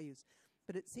agency values.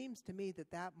 But it seems to me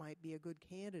that that might be a good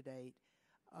candidate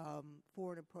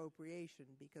for an appropriation,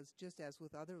 because just as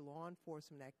with other law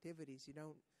enforcement activities, you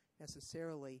don't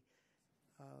necessarily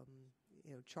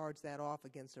charge that off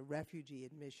against a refugee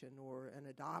admission or an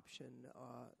adoption.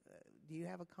 Do you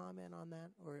have a comment on that,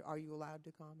 or are you allowed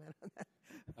to comment on that?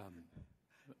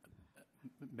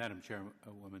 Madam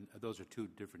Chairwoman, those are two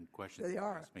different questions. They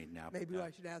are. Now, maybe I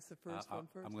should ask the first one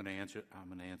first. I'm going to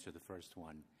answer the first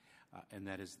one, and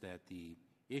that is that the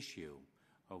issue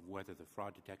of whether the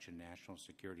fraud detection national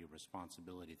security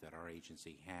responsibility that our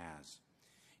agency has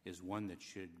is one that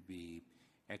should be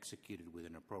executed with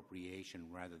an appropriation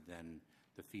rather than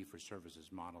the fee-for-services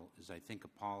model is, I think,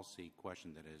 a policy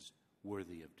question that is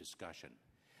worthy of discussion.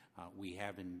 We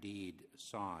have indeed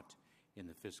sought in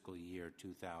the fiscal year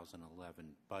 2011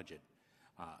 budget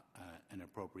an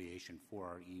appropriation for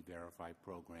our E-Verify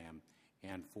program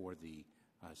and for the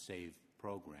SAVE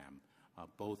program,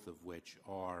 both of which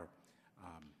are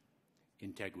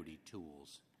integrity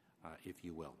tools, if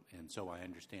you will. And so I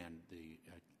understand the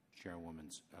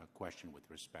Chairwoman's question with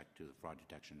respect to the fraud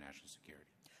detection and national security.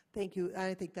 Thank you.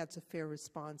 I think that's a fair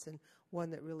response, and one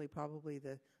that really probably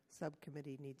the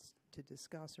subcommittee needs to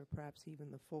discuss, or perhaps even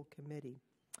the full committee.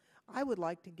 I would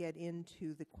like to get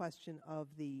into the question of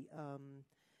the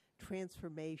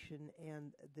transformation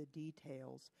and the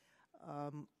details.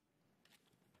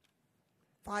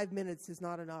 5 minutes is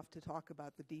not enough to talk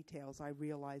about the details, I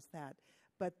realize that.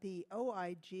 But the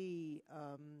OIG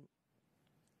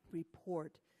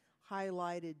report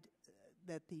highlighted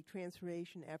that the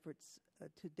transformation efforts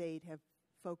to date have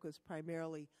focused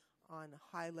primarily on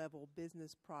high-level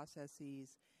business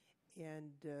processes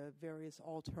and various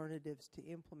alternatives to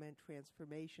implement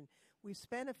transformation. We've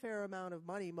spent a fair amount of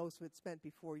money, most of it spent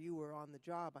before you were on the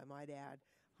job, I might add,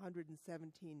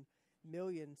 $117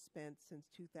 million spent since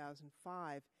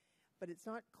 2005, but it's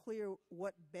not clear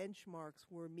what benchmarks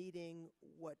we're meeting,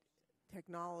 what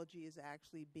technology is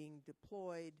actually being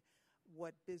deployed,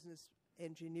 what business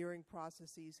engineering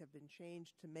processes have been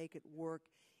changed to make it work.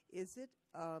 Is it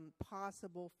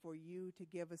possible for you to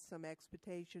give us some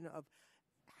expectation of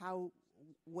how,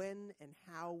 when and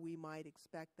how we might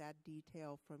expect that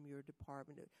detail from your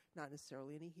department? Not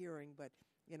necessarily in a hearing, but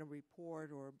in a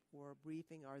report or a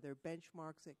briefing. Are there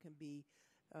benchmarks that can be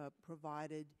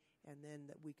provided and then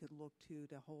that we could look to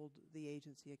hold the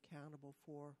agency accountable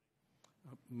for?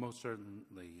 Most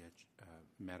certainly,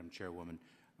 Madam Chairwoman.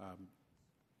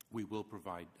 We will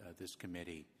provide this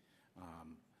committee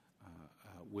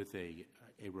with a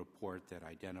report that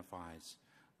identifies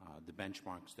the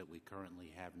benchmarks that we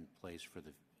currently have in place for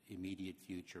the immediate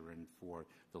future and for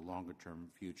the longer-term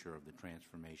future of the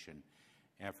transformation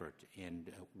effort.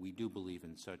 And we do believe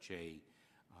in such a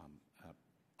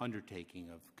undertaking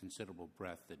of considerable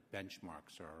breadth that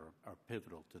benchmarks are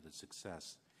pivotal to the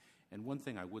success. And one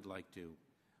thing I would like to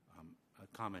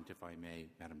comment, if I may,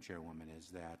 Madam Chairwoman, is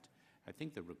that I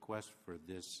think the request for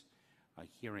this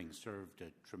hearing served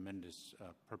a tremendous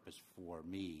purpose for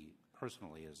me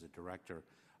personally as the director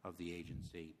of the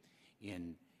agency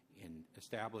in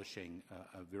establishing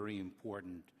a very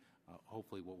important,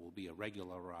 hopefully what will be a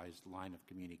regularized line of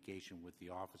communication with the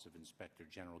Office of Inspector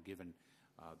General, given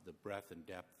the breadth and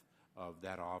depth of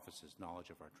that office's knowledge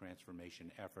of our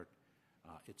transformation effort,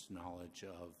 its knowledge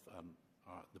of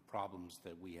the problems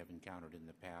that we have encountered in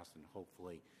the past, and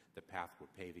hopefully the path we're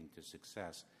paving to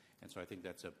success. And so I think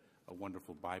that's a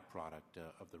wonderful byproduct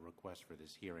of the request for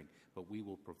this hearing. But we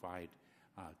will provide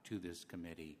to this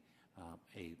committee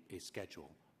a schedule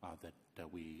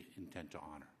that we intend to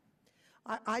honor.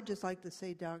 I'd just like to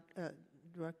say,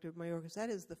 Director Mayorkas, that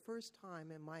is the first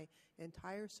time in my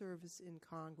entire service in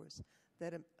Congress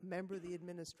that a member of the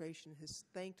administration has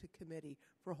thanked a committee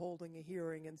for holding a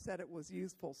hearing and said it was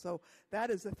useful. So that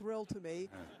is a thrill to me,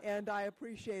 and I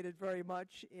appreciate it very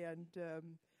much. And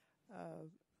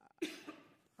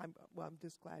I'm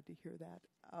just glad to hear that.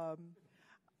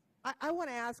 I want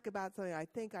to ask about something I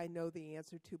think I know the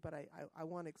answer to, but I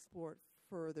want to explore it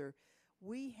further.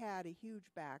 We had a huge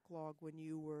backlog when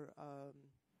you were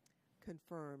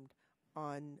confirmed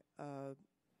on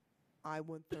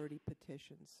I-130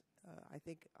 petitions. I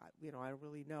think, I don't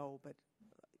really know, but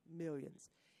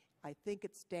millions. I think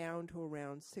it's down to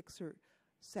around 600,000 or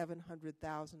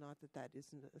 700,000, not that that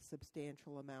isn't a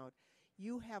substantial amount.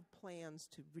 You have plans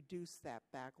to reduce that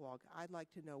backlog. I'd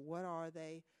like to know, what are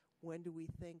they? When do we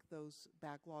think those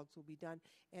backlogs will be done?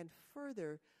 And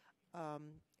further,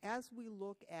 as we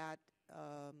look at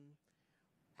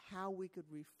how we could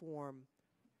reform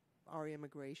our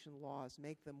immigration laws,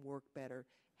 make them work better,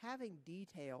 having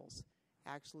details,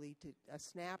 actually, a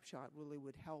snapshot really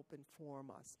would help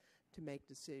inform us to make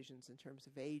decisions in terms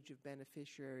of age of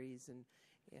beneficiaries and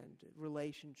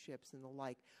relationships and the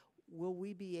like. Will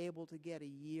we be able to get a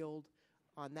yield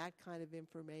on that kind of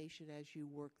information as you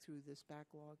work through this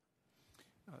backlog?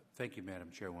 Thank you,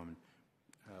 Madam Chairwoman.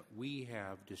 We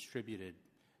have distributed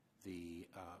the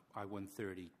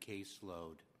I-130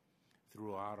 caseload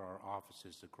throughout our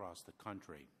offices across the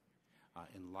country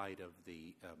in light of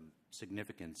the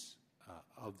significance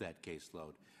of that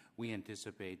caseload. We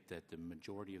anticipate that the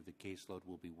majority of the caseload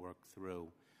will be worked through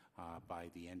by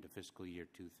the end of fiscal year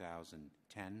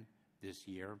 2010 this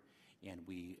year, and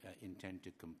we intend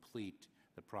to complete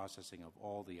the processing of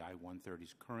all the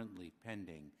I-130s currently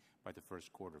pending by the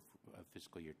first quarter of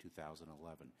fiscal year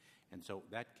 2011. And so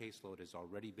that caseload has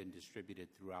already been distributed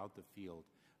throughout the field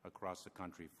across the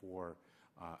country for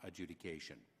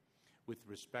adjudication. With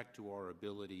respect to our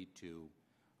ability to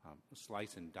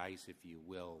slice and dice, if you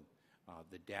will,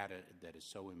 the data that is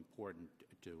so important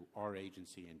to our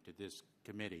agency and to this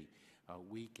committee,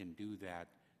 we can do that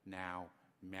now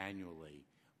manually.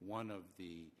 One of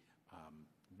the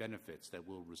benefits that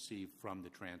we'll receive from the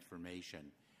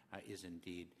transformation is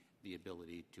indeed the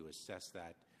ability to assess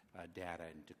that data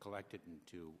and to collect it and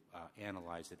to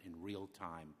analyze it in real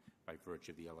time by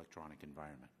virtue of the electronic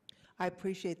environment. I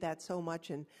appreciate that so much,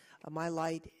 and my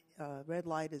red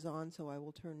light is on, so I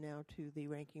will turn now to the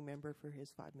ranking member for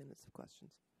his 5 minutes of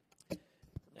questions.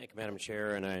 Thank you, Madam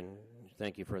Chair, and I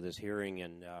thank you for this hearing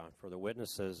and for the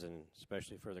witnesses, and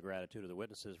especially for the gratitude of the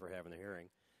witnesses for having the hearing.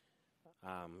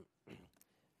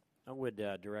 I would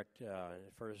direct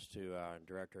first to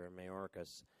Director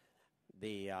Mayorkas.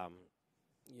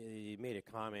 You made a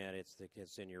comment,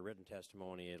 it's in your written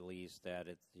testimony at least, that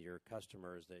your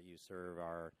customers that you serve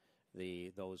are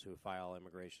those who file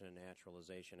immigration and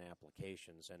naturalization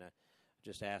applications. And I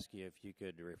just ask you if you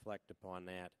could reflect upon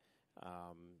that.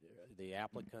 The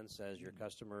applicants as your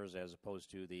customers as opposed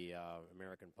to the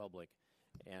American public.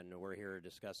 And we're here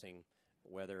discussing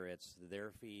whether it's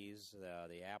their fees,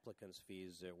 the applicants'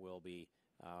 fees that will be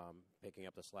picking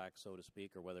up the slack, so to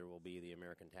speak, or whether it will be the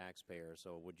American taxpayer.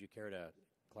 So would you care to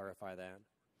clarify that?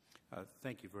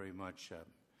 Thank you very much,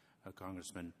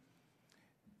 Congressman.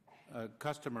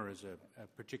 Customer is a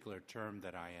particular term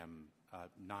that I am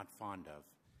not fond of.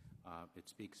 It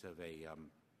speaks of a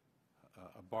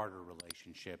barter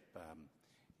relationship,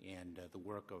 and the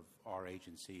work of our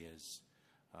agency is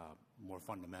more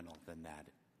fundamental than that.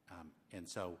 And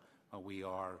so we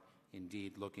are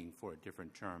indeed looking for a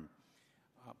different term.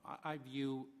 I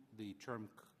view the term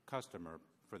customer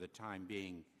for the time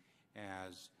being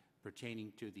as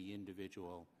pertaining to the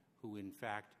individual who in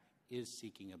fact is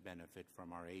seeking a benefit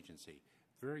from our agency.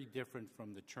 Very different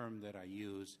from the term that I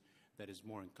use that is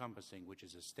more encompassing, which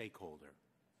is a stakeholder.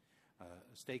 A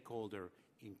stakeholder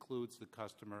includes the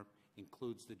customer,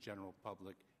 includes the general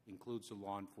public, includes the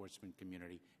law enforcement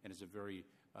community, and is a very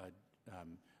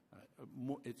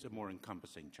it's a more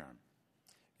encompassing term.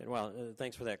 Well,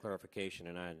 thanks for that clarification,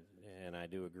 and I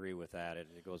do agree with that.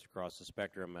 It goes across the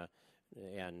spectrum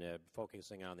and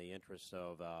focusing on the interests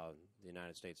of the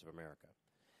United States of America.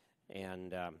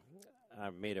 And I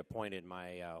made a point in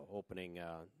my opening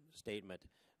statement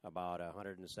about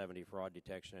 170 fraud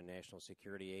detection and national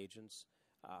security agents.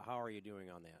 How are you doing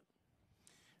on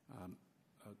that?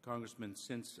 Congressman,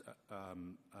 since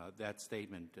that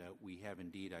statement, we have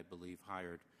indeed, I believe,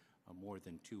 hired more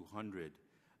than 200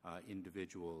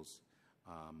 individuals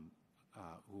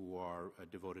who are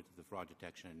devoted to the fraud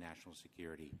detection and national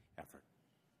security effort.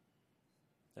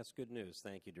 That's good news.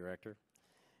 Thank you, Director.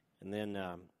 And then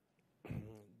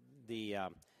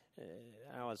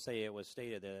I would say it was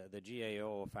stated the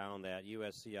GAO found that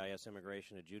USCIS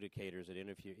immigration adjudicators that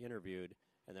interviewed,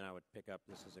 and then I would pick up,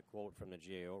 this is a quote from the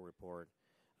GAO report,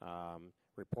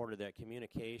 reported that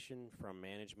communication from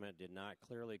management did not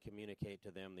clearly communicate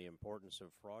to them the importance of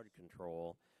fraud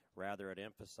control. Rather, it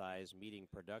emphasized meeting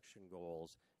production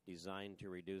goals designed to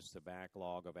reduce the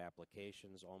backlog of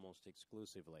applications almost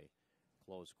exclusively,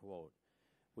 close quote.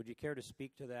 Would you care to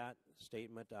speak to that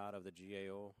statement out of the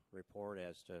GAO report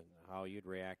as to how you'd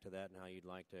react to that and how you'd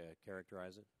like to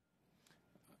characterize it?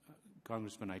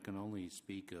 Congressman, I can only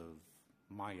speak of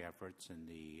my efforts and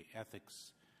the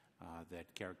ethics that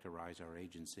characterize our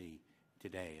agency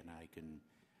today, and I can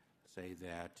say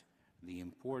that the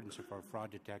importance of our fraud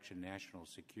detection national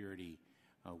security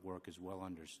work is well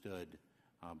understood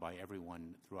by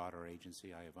everyone throughout our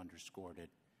agency. I have underscored it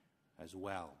as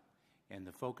well. And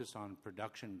the focus on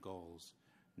production goals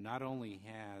not only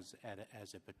has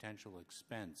as a potential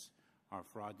expense our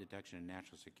fraud detection and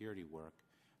national security work,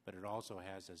 but it also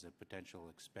has as a potential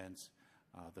expense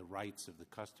the rights of the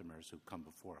customers who come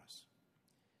before us.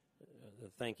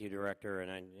 Thank you, Director,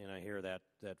 and I hear that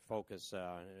focus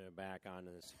back on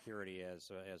the security as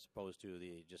opposed to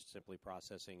the just simply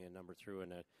processing a number through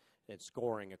and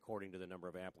scoring according to the number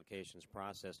of applications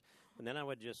processed. And then I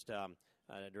would just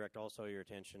direct also your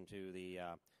attention to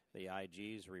the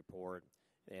IG's report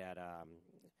that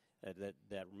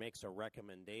makes a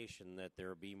recommendation that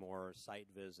there be more site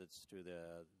visits to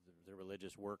the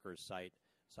religious workers'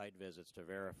 site visits to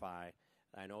verify.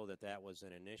 I know that was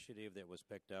an initiative that was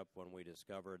picked up when we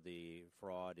discovered the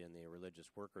fraud in the religious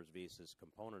workers' visas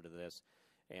component of this,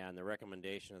 and the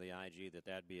recommendation of the IG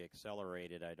that be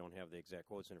accelerated. I don't have the exact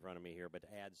quotes in front of me here, but to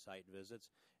add site visits.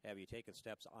 Have you taken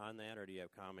steps on that, or do you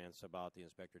have comments about the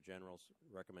Inspector General's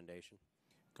recommendation?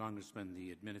 Congressman,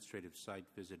 the administrative site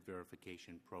visit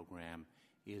verification program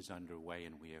is underway,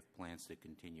 and we have plans to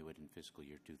continue it in fiscal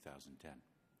year 2010.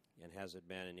 And has it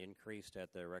been increased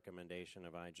at the recommendation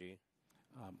of IG?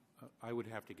 I would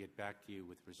have to get back to you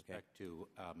with respect to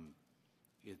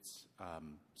its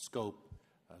scope,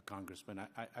 Congressman.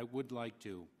 I would like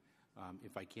to,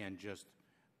 if I can, just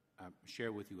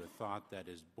share with you a thought that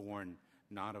is born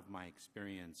not of my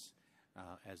experience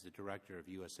as the Director of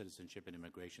U.S. Citizenship and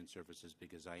Immigration Services,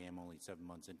 because I am only 7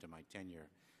 months into my tenure.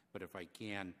 But if I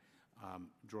can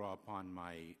draw upon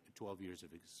my 12 years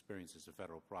of experience as a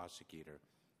federal prosecutor,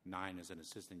 9 as an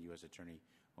assistant U.S. attorney,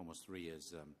 almost 3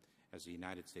 as a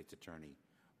United States attorney,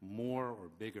 more or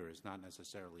bigger is not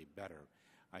necessarily better.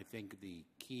 I think the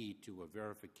key to a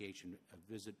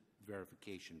visit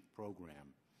verification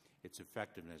program, its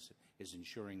effectiveness, is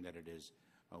ensuring that it is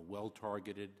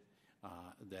well-targeted,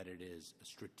 that it is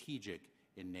strategic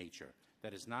in nature.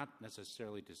 That is not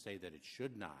necessarily to say that it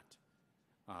should not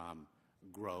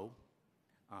grow,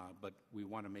 but we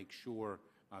want to make sure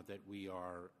that we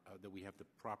have the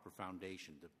proper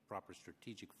foundation, the proper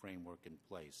strategic framework in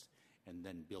place, and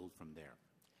then build from there.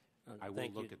 I will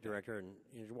Thank look you, at Director. And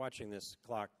you're watching this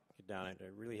clock get down. I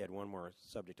really had one more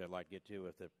subject I'd like to get to,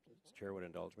 if the Chair would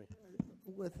indulge me.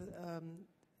 With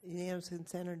unanimous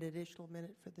consent, an additional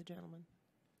minute for the gentleman.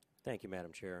 Thank you,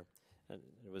 Madam Chair. I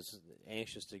was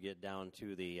anxious to get down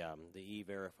to the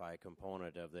E-Verify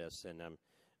component of this, and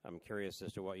I'm curious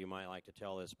as to what you might like to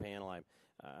tell this panel.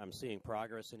 I'm seeing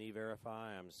progress in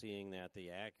E-Verify. I'm seeing that the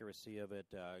accuracy of it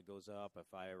goes up.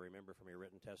 If I remember from your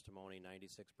written testimony,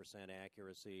 96%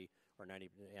 accuracy, or 90.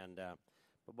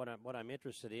 But what I'm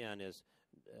interested in is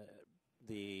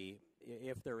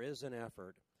if there is an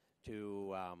effort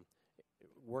to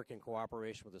work in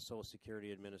cooperation with the Social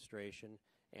Security Administration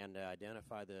and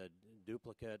identify the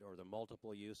duplicate or the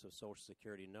multiple use of Social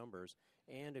Security numbers,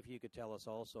 and if you could tell us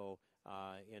also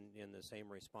in the same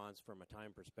response from a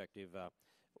time perspective,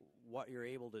 what you're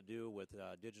able to do with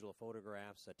digital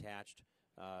photographs attached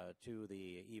to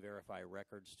the E-Verify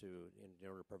records in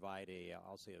order to provide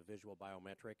I'll say a visual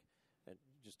biometric,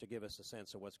 just to give us a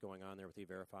sense of what's going on there with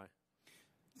E-Verify.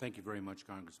 Thank you very much,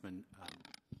 Congressman.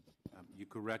 You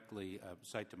correctly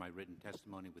cite to my written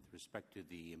testimony with respect to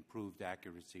the improved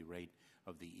accuracy rate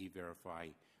of the E-Verify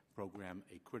program,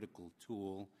 a critical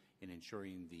tool in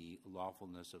ensuring the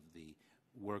lawfulness of the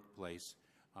workplace.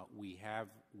 We have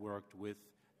worked with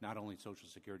not only Social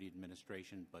Security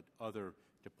Administration but other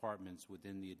departments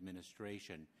within the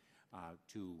administration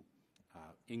to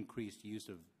increase use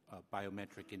of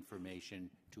biometric information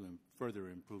to further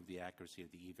improve the accuracy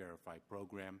of the E-Verify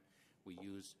program. We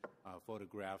use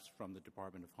photographs from the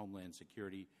Department of Homeland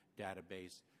Security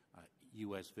database,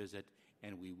 U.S. Visit,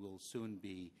 and we will soon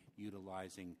be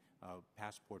utilizing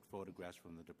passport photographs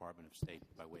from the Department of State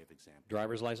by way of example.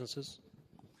 Driver's licenses?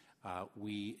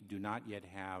 We do not yet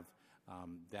have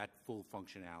that full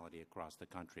functionality across the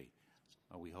country.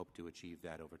 We hope to achieve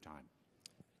that over time.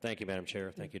 Thank you, Madam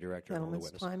Chair. Thank you, Director. Gentleman's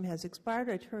time has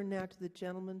expired. I turn now to the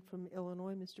gentleman from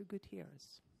Illinois, Mr.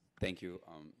 Gutierrez. Thank you,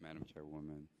 Madam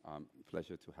Chairwoman.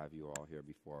 Pleasure to have you all here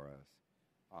before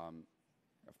us.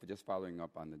 For just following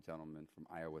up on the gentleman from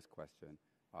Iowa's question,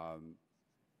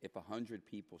 if 100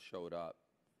 people showed up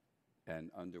and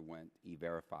underwent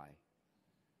E-Verify,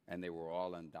 and they were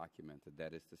all undocumented,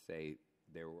 that is to say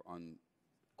they were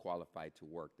unqualified to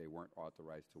work, they weren't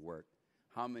authorized to work,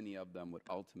 how many of them would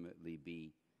ultimately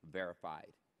be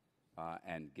verified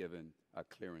and given a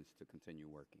clearance to continue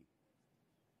working?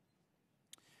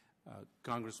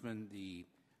 Congressman, the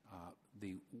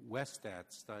Westat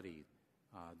study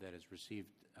that has received...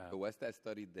 the Westat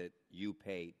study that you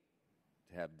paid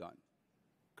to have done?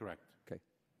 Correct. Okay.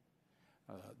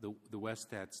 The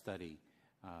Westat study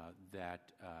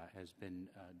that has been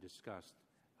discussed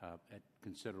at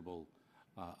considerable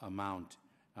amount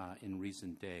in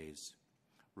recent days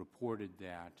reported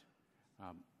that,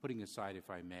 putting aside, if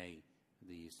I may,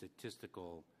 the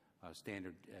statistical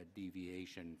standard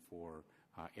deviation for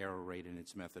error rate in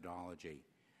its methodology,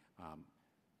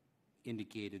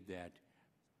 indicated that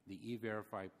the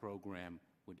E-Verify program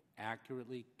would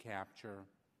accurately capture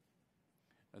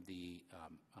the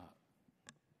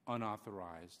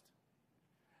unauthorized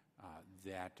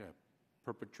that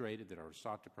perpetrated, that are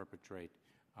sought to perpetrate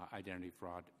identity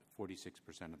fraud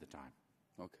 46% of the time.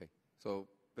 Okay. So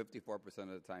 54% of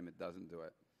the time it doesn't do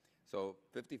it. So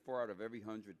 54 out of every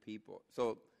 100 people.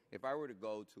 So if I were to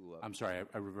go to... I'm sorry,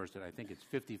 I reversed it. I think it's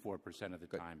 54% of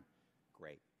the time.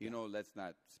 Great. You know, let's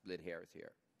not split hairs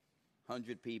here.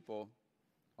 100 people,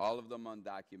 all of them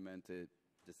undocumented,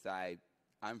 decide,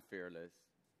 I'm fearless.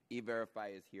 E-Verify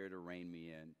is here to rein me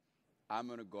in. I'm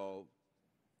going to go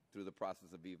through the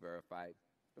process of E-Verify.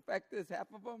 The fact is, half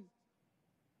of them,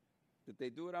 if they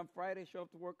do it on Friday, show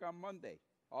up to work on Monday.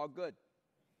 All good.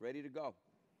 Ready to go.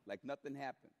 Like nothing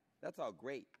happened. That's how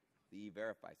great the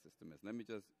E-Verify system is. Let me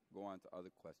just go on to other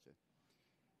questions.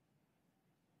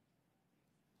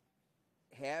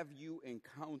 Have you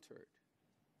encountered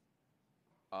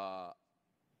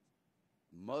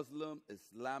Muslim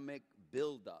Islamic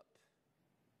buildup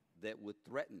that would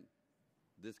threaten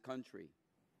this country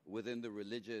within the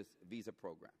religious visa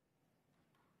program?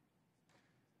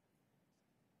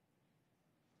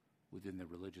 Within the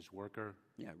religious worker?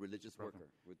 Yeah, religious program.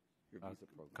 worker with your visa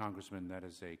program. Congressman, that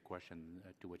is a question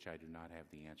to which I do not have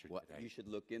the answer Well, today. you should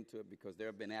look into it because there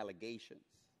have been allegations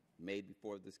made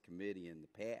before this committee in the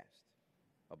past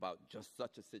about just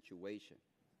such a situation,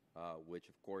 which,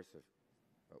 of course,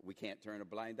 we can't turn a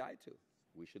blind eye to.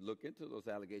 We should look into those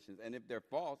allegations, and if they're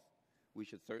false, we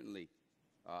should certainly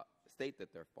state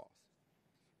that they're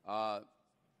false.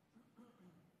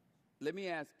 Let me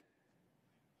ask,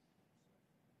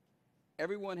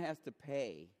 everyone has to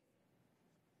pay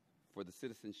for the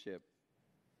citizenship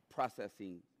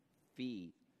processing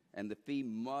fee, and the fee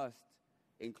must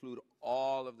include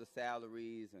all of the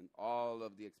salaries and all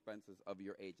of the expenses of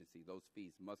your agency. Those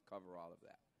fees must cover all of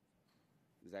that.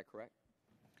 Is that correct?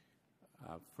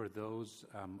 For those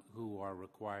who are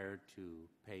required to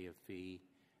pay a fee,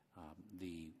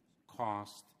 the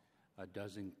cost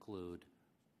does include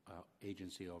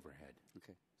agency overhead.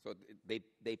 Okay. So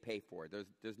they pay for it.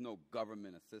 There's no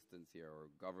government assistance here or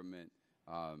government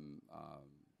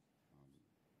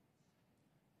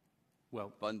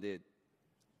funded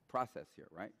process here,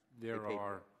 right?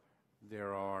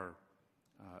 There are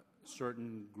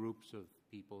certain groups of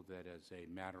people that, as a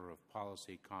matter of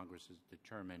policy, Congress has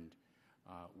determined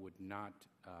would not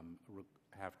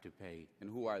have to pay. And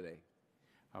who are they?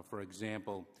 For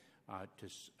example, to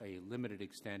a limited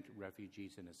extent,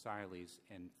 refugees and asylees,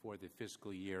 and for the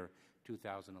fiscal year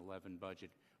 2011 budget,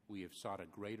 we have sought a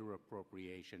greater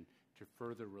appropriation to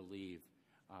further relieve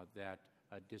that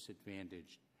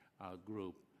disadvantaged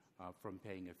group from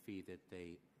paying a fee that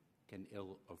they can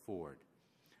ill afford.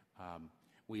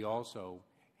 We also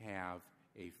have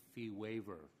a fee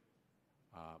waiver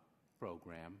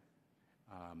program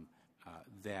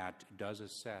that does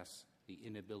assess the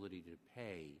inability to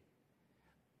pay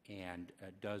and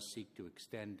does seek to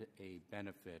extend a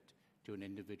benefit to an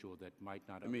individual that might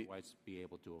not otherwise be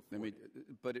able to afford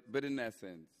it. But in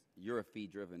essence, you're a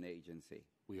fee-driven agency.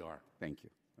 We are. Thank you.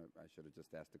 I should have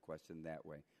just asked the question that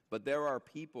way. But there are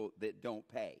people that don't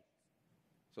pay.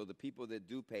 So the people that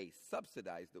do pay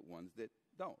subsidize the ones that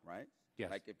don't, right?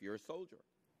 Yes. Like if you're a soldier.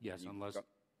 Yes, unless...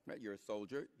 Right, you're a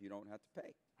soldier, you don't have to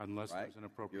pay. Unless right? there's an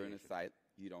appropriation. You're in a site,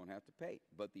 you don't have to pay.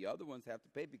 But the other ones have to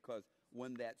pay because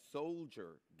when that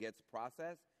soldier gets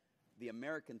processed, the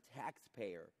American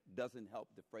taxpayer doesn't help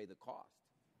defray the cost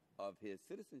of his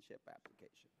citizenship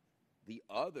application. The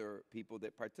other people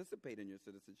that participate in your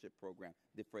citizenship program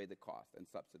defray the cost and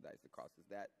subsidize the cost. Is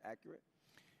that accurate?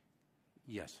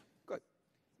 Yes. Good.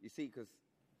 You see, because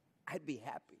I'd be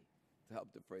happy to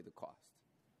help defray the cost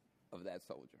of that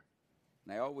soldier.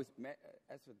 And I always,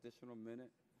 that's an additional minute.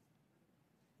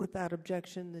 Without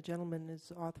objection, the gentleman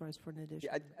is authorized for an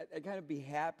additional. Yeah, I'd kind of be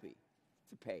happy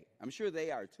to pay. I'm sure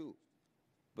they are too.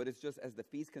 But it's just as the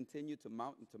fees continue to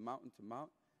mount and to mount and to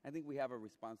mount, I think we have a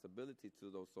responsibility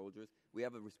to those soldiers. We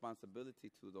have a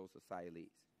responsibility to those asylees.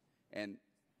 And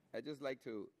I'd just like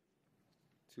to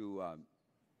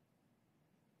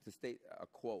state a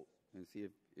quote and see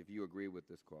if you agree with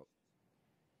this quote.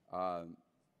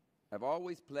 I've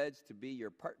always pledged to be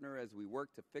your partner as we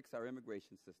work to fix our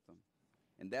immigration system.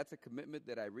 And that's a commitment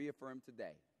that I reaffirm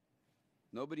today.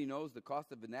 Nobody knows the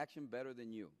cost of inaction better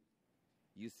than you.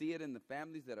 You see it in the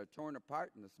families that are torn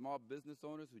apart and the small business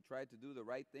owners who tried to do the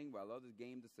right thing while others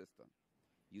gamed the system.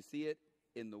 You see it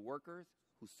in the workers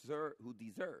who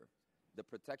deserve the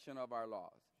protection of our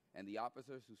laws and the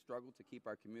officers who struggle to keep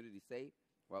our community safe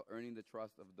while earning the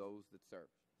trust of those that serve.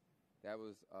 That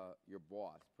was your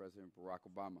boss, President Barack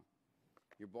Obama.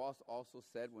 Your boss also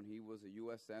said when he was a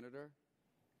U.S. Senator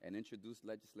and introduced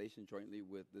legislation jointly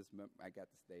with this member, I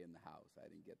got to stay in the House. I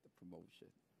didn't get the promotion.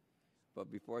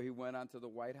 But before he went on to the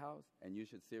White House, and you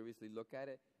should seriously look at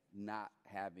it, not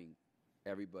having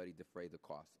everybody defray the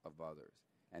costs of others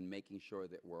and making sure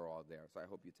that we're all there. So I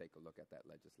hope you take a look at that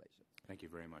legislation. Thank you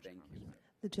very much. Thank you.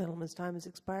 The gentleman's time has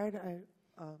expired.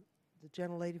 The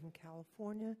gentlelady from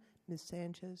California, Ms.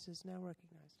 Sanchez, is now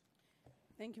recognized.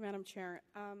 Thank you, Madam Chair.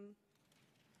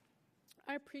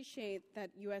 I appreciate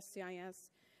that USCIS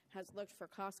has looked for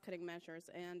cost-cutting measures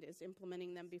and is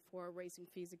implementing them before raising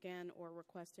fees again or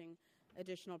requesting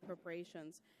additional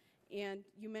appropriations. And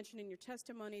you mentioned in your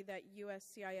testimony that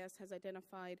USCIS has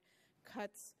identified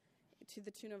cuts to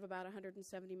the tune of about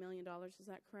 $170 million. Is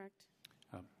that correct?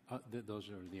 Those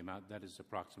are the amount. That is the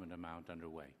approximate amount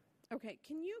underway. Okay.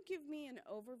 Can you give me an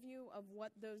overview of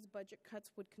what those budget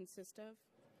cuts would consist of?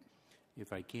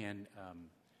 If I can,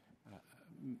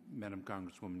 Madam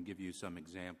Congresswoman, give you some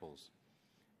examples.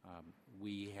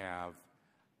 We have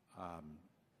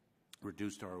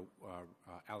reduced our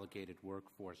allocated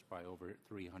workforce by over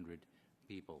 300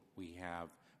 people. We have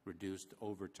reduced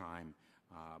overtime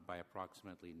by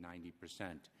approximately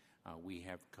 90%. We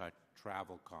have cut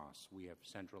travel costs. We have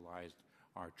centralized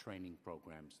our training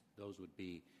programs. Those would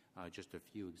be just a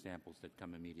few examples that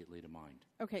come immediately to mind.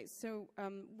 Okay, so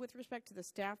with respect to the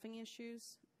staffing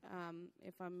issues,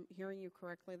 if I'm hearing you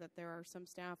correctly, that there are some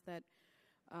staff that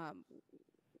are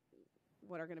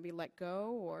going to be let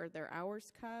go, or their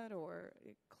hours cut, or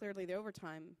clearly the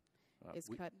overtime is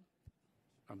cut.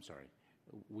 I'm sorry.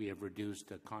 We have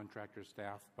reduced contractor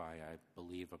staff by, I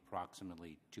believe,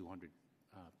 approximately 200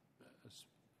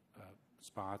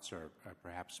 spots, or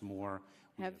perhaps more.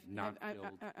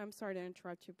 I'm sorry to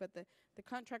interrupt you, but the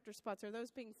contractor spots, are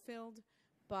those being filled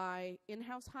by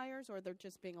in-house hires, or they're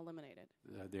just being eliminated?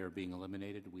 They're being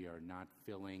eliminated. We are not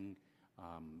filling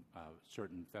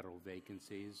certain federal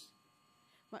vacancies.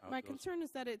 My concern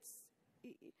is that it's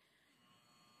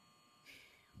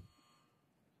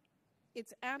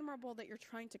admirable that you're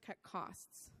trying to cut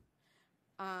costs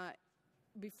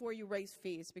before you raise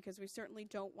fees, because we certainly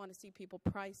don't want to see people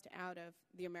priced out of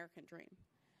the American dream.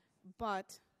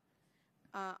 But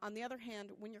on the other hand,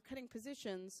 when you're cutting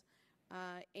positions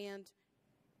and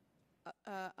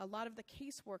a lot of the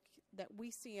casework that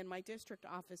we see in my district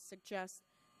office suggests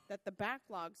that the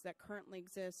backlogs that currently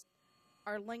exist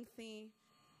are lengthy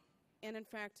and, in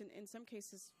fact, in some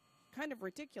cases, kind of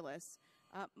ridiculous.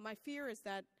 My fear is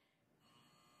that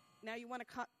now you want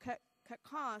to cut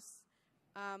costs,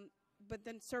 but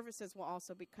then services will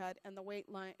also be cut, and the wait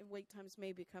times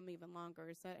may become even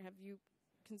longer. Have you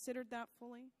considered that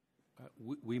fully?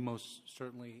 We most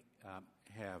certainly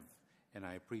have, and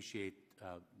I appreciate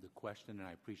the question, and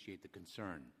I appreciate the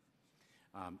concern.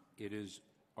 It is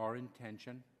our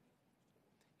intention,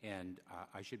 and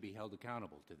I should be held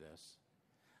accountable to this,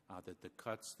 that the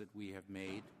cuts that we have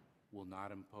made will not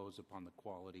impose upon the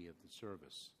quality of the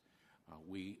service.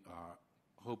 We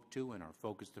hope to and are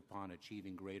focused upon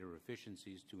achieving greater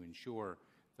efficiencies to ensure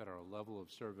that our level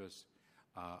of service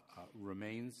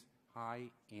remains high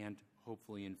and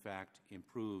hopefully, in fact,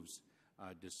 improves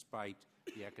despite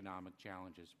the economic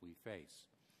challenges we face.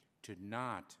 To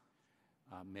not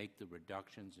make the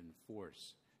reductions in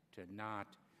force, to not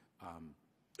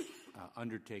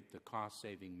undertake the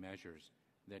cost-saving measures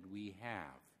that we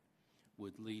have,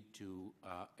 would lead to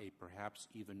a perhaps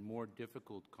even more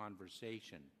difficult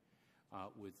conversation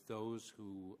with those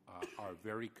who are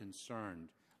very concerned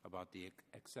about the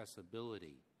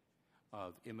accessibility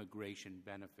of immigration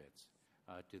benefits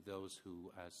to those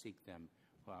who seek them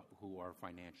who are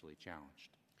financially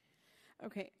challenged.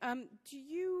 Okay. Do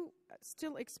you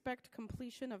still expect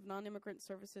completion of non-immigrant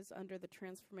services under the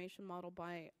transformation model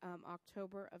by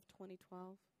October of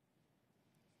 2012?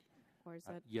 Or is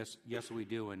that yes, we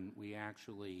do, and we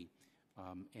actually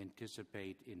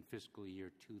anticipate in fiscal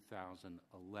year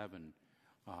 2011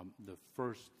 the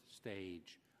first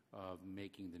stage of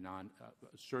making the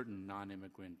certain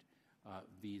non-immigrant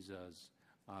visas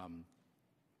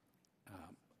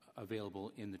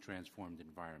available in the transformed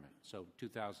environment. So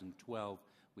 2012,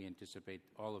 we anticipate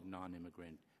all of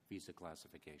non-immigrant visa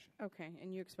classification. Okay,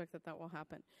 and you expect that will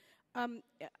happen. I'm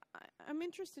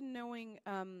interested in knowing,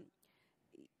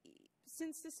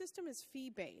 since the system is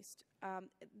fee-based,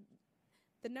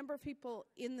 the number of people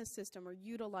in the system or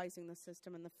utilizing the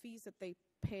system and the fees that they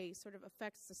pay sort of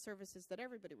affects the services that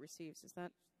everybody receives. Is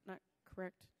that not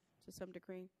correct to some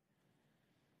degree?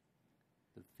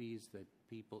 The fees that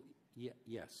people,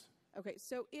 yes. Okay,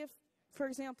 so if, for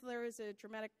example, there is a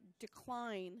dramatic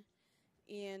decline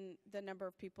in the number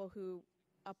of people who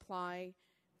apply,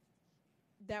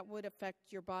 that would affect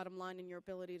your bottom line and your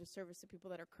ability to service the people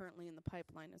that are currently in the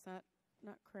pipeline. Is that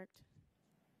not correct?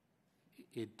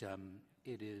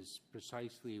 It is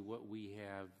precisely what we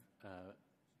have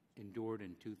endured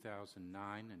in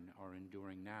 2009 and are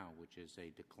enduring now, which is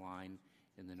a decline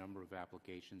in the number of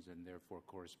applications and therefore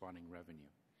corresponding revenue.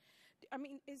 I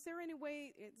mean, is there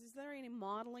any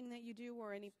modeling that you do,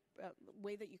 or any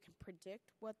way that you can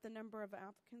predict what the number of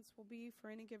applicants will be for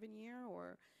any given year,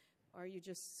 or are you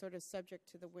just sort of subject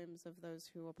to the whims of those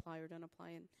who apply or don't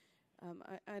apply? And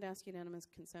I'd ask unanimous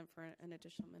consent for an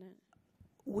additional minute.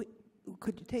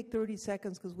 Could you take 30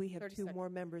 seconds, because we have two more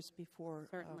members before.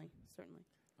 Certainly.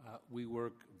 We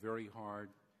work very hard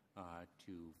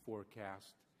to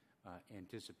forecast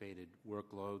anticipated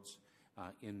workloads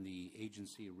in the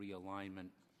agency realignment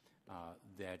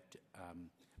that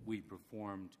we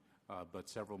performed but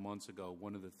several months ago.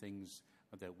 One of the things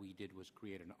that we did was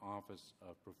create an Office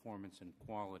of Performance and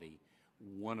Quality.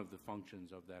 One of the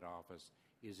functions of that office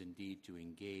is indeed to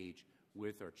engage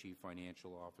with our Chief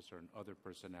Financial Officer and other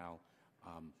personnel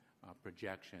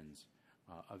projections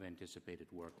of anticipated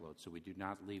workload. So we do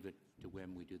not leave it to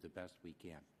when we do the best we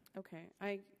can. Okay.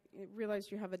 I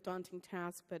realize you have a daunting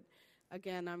task, but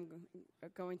again, I'm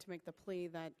going to make the plea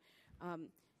that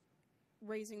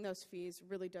raising those fees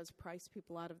really does price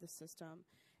people out of the system.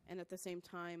 And at the same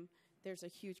time, there's a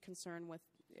huge concern with,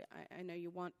 I know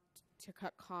you want to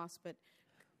cut costs, but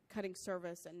cutting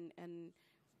service and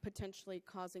potentially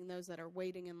causing those that are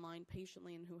waiting in line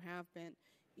patiently and who have been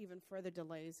even further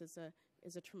delays is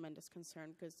a tremendous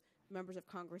concern, because members of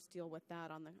Congress deal with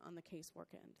that on the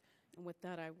casework end. And with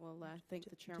that, I will thank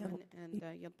the chairman and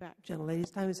yield back. Gentlelady's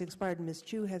time has expired. Ms.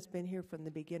 Chu has been here from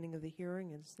the beginning of the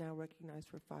hearing and is now recognized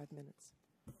for 5 minutes.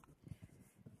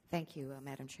 Thank you,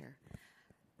 Madam Chair.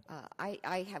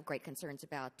 I have great concerns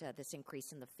about this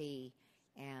increase in the fee,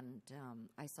 and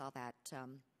I saw that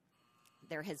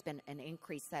there has been an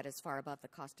increase that is far above the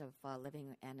cost of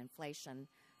living and inflation,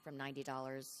 from $90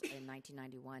 in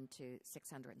 1991 to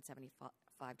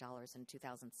 $675 in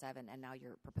 2007, and now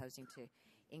you're proposing to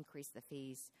increase the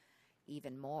fees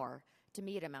even more. To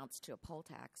me, it amounts to a poll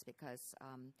tax, because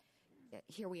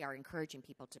here we are encouraging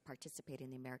people to participate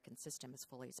in the American system as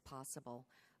fully as possible.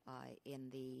 In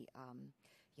the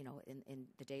in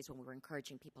the days when we were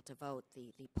encouraging people to vote,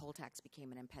 the poll tax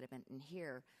became an impediment, and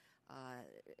here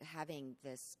having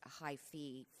this high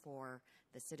fee for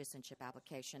the citizenship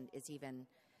application is even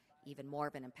more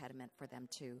of an impediment for them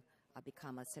to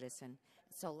become a citizen.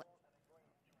 So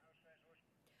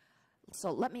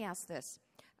let me ask this.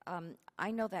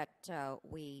 I know that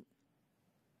we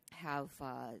have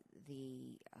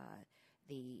the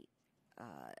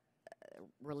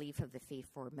relief of the fee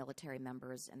for military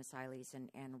members and asylees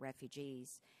and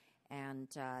refugees, and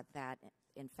that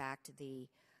in fact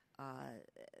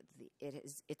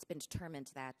it's been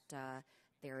determined that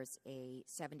there's a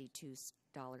 $72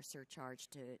 surcharge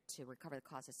to recover the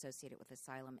costs associated with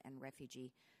asylum and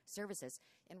refugee services.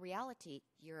 In reality,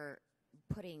 you're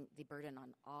putting the burden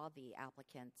on all the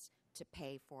applicants to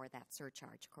pay for that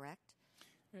surcharge, correct?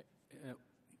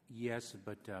 Yes,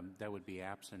 but that would be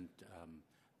absent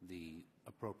the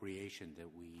appropriation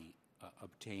that we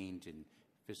obtained in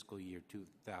fiscal year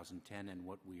 2010 and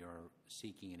what we are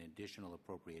seeking in additional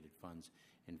appropriated funds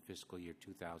in fiscal year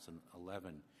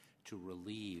 2011 to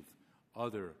relieve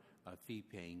other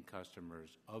fee-paying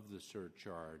customers of the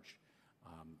surcharge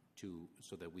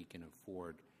so that we can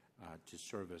afford to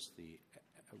service the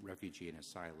refugee and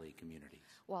asylee communities.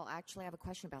 Well, actually, I have a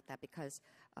question about that, because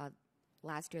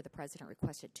last year the President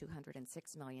requested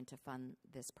 $206 million to fund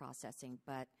this processing,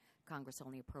 but Congress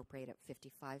only appropriated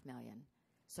 $55 million,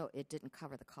 so it didn't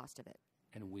cover the cost of it.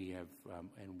 And we have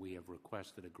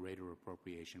requested a greater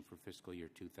appropriation for fiscal year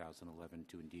 2011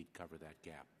 to indeed cover that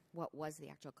gap. What was the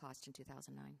actual cost in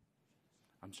 2009?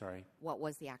 I'm sorry? What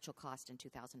was the actual cost in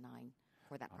 2009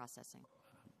 for that processing?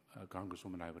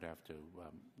 Congresswoman, I would have to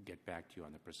get back to you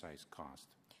on the precise cost.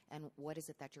 And what is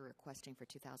it that you're requesting for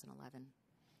 2011?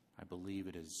 I believe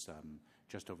it is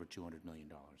just over $200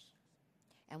 million.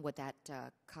 And would that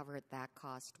cover that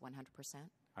cost 100%?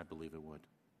 I believe it would.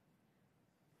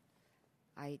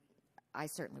 I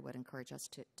certainly would encourage us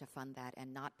to fund that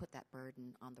and not put that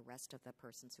burden on the rest of the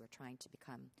persons who are trying to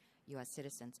become U.S.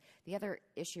 citizens. The other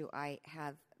issue I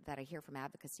have that I hear from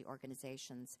advocacy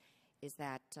organizations is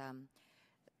that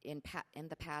in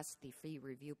the past, the fee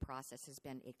review process has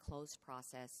been a closed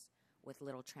process with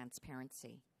little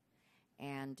transparency.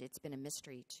 And it's been a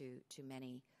mystery to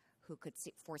many who could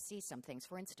foresee some things.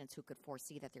 For instance, who could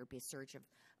foresee that there would be a surge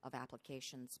of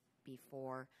applications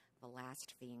before the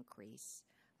last fee increase.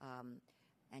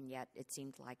 And yet it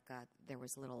seemed like there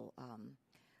was little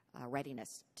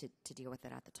readiness to deal with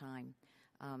it at the time.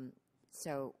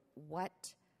 So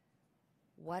what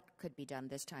could be done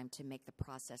this time to make the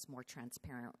process more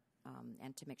transparent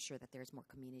and to make sure that there's more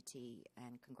community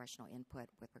and congressional input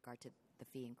with regard to the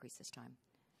fee increase this time?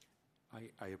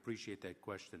 I appreciate that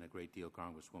question a great deal,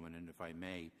 Congresswoman, and if I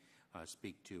may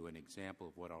speak to an example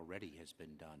of what already has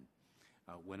been done.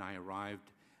 When I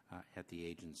arrived at the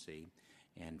agency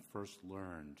and first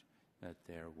learned that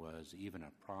there was even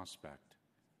a prospect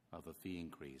of a fee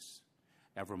increase,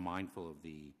 ever mindful of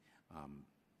the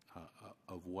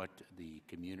of what the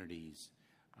communities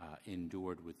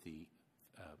endured with the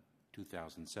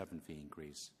 2007 fee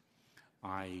increase,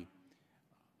 I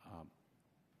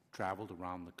traveled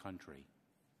around the country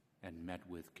and met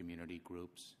with community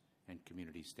groups and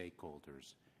community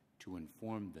stakeholders to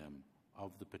inform them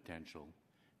of the potential,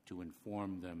 to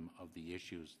inform them of the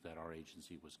issues that our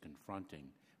agency was confronting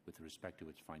with respect to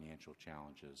its financial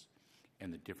challenges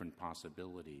and the different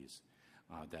possibilities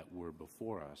that were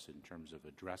before us in terms of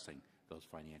addressing those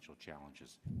financial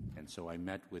challenges. And so I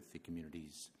met with the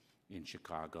communities in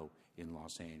Chicago, in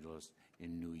Los Angeles,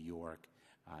 in New York,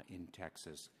 in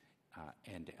Texas,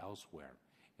 and elsewhere.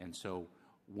 And so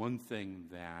one thing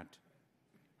that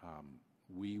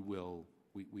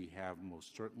we have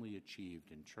most certainly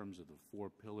achieved in terms of the 4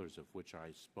 pillars of which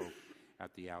I spoke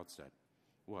at the outset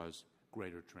was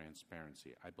greater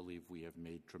transparency. I believe we have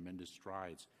made tremendous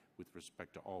strides with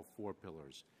respect to all 4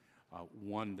 pillars.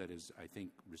 One that is, I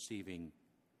think, receiving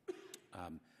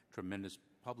tremendous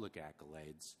public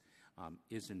accolades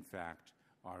is, in fact,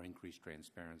 our increased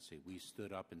transparency. We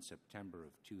stood up in September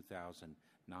of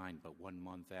 2009, but 1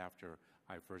 month after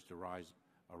I first arrived,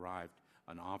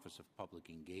 an Office of Public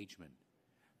Engagement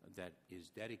that is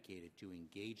dedicated to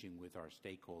engaging with our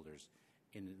stakeholders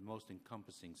in the most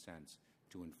encompassing sense,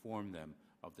 to inform them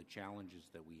of the challenges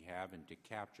that we have and to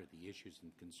capture the issues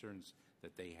and concerns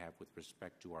that they have with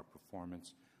respect to our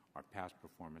performance, our past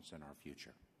performance, and our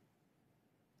future.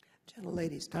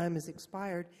 Gentlelady's time has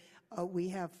expired. We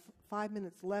have 5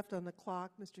 minutes left on the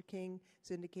clock. Mr. King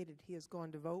has indicated he has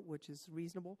gone to vote, which is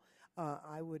reasonable.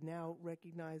 I would now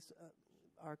recognize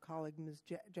our colleague, Ms.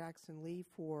 Jackson Lee,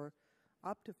 for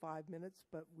up to 5 minutes,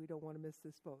 but we don't want to miss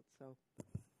this vote. So,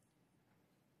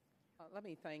 let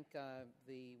me thank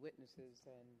the witnesses,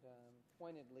 and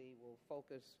pointedly will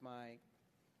focus my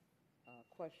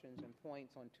questions and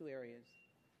points on 2 areas.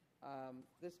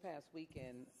 This past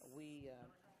weekend, we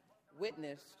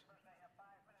witnessed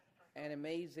an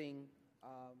amazing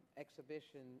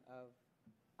exhibition of,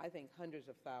 I think, hundreds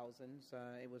of thousands.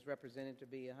 It was represented to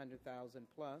be 100,000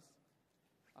 plus,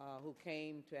 who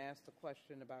came to ask the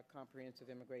question about comprehensive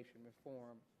immigration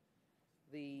reform.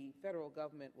 The federal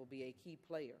government will be a key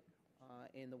player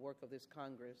in the work of this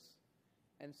Congress.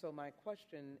 And so my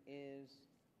question is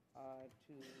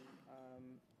to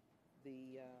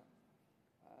the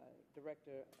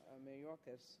Director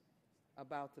Mayorkas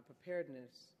about the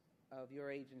preparedness of your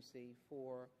agency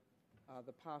for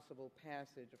the possible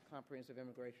passage of comprehensive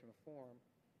immigration reform,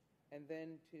 and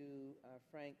then to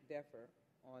Frank Deffer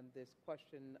on this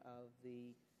question of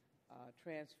the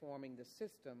transforming the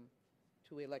system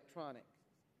to electronic.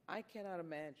 I cannot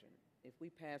imagine, if we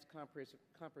pass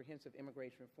comprehensive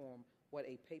immigration reform, what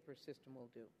a paper system will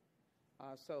do.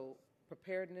 So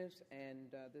preparedness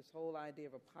and this whole idea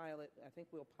of a pilot, I think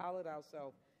we'll pilot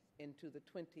ourselves into the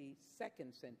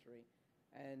 22nd century.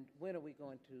 And when are we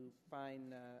going to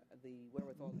find the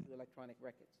wherewithal to do electronic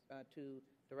records? To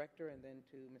Director and then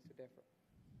to Mr. Deffer.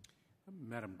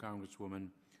 Madam Congresswoman,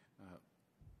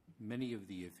 many of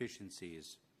the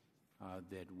efficiencies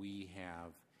that we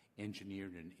have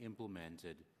engineered and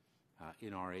implemented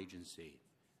in our agency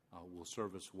will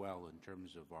serve us well in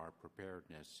terms of our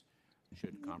preparedness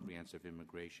should comprehensive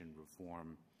immigration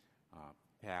reform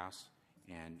pass,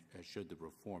 and should the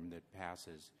reform that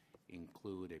passes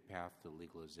include a path to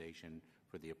legalization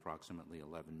for the approximately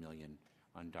 11 million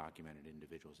undocumented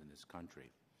individuals in this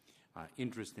country.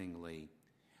 Interestingly,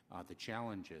 the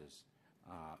challenges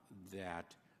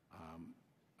that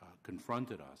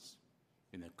confronted us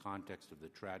in the context of the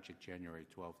tragic January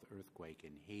 12th earthquake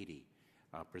in Haiti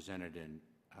presented an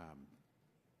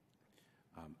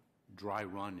dry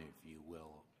run, if you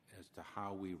will, as to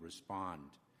how we respond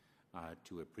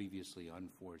to a previously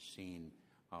unforeseen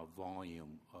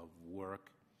volume of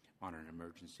work on an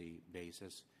emergency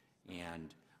basis.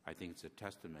 And I think it's a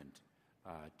testament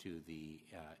to the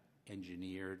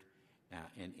engineered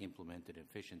and implemented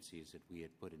efficiencies that we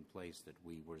had put in place that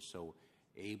we were so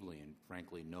ably and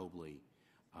frankly nobly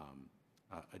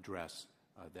address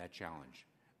that challenge.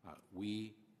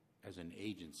 We, as an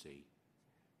agency,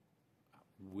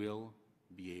 will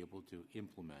be able to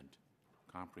implement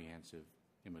comprehensive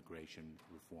immigration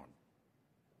reform.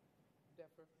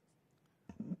 Deffer.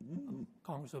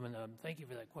 Congresswoman, thank you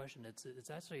for that question. It's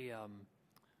actually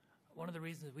one of the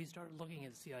reasons we started looking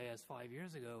at CIS 5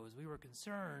 years ago is we were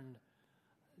concerned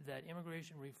that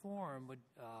immigration reform would,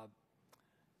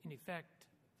 in effect,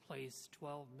 place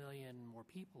 12 million more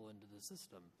people into the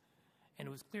system. And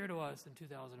it was clear to us in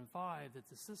 2005 that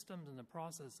the systems and the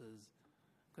processes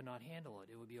could not handle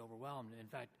it. It would be overwhelmed. In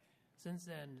fact, since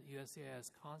then, USCIS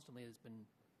constantly has been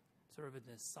sort of in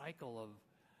this cycle of,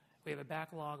 we have a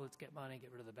backlog, let's get money,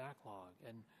 get rid of the backlog.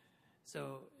 And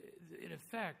so, in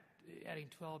effect, adding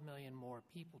 12 million more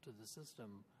people to the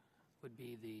system would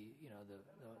be the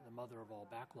mother of all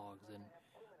backlogs. And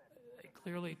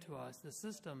clearly to us, the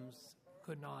systems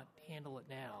could not handle it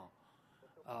now.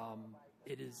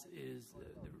 It is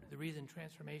the reason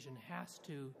transformation has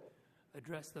to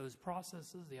address those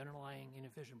processes, the underlying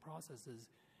inefficient processes,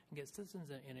 and get systems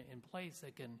in place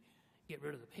that can get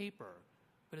rid of the paper.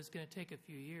 But it's going to take a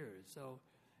few years. So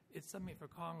it's something for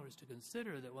Congress to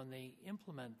consider, that when they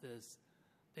implement this,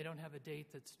 they don't have a date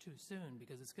that's too soon,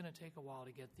 because it's going to take a while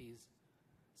to get these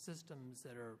systems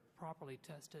that are properly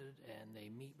tested and they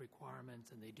meet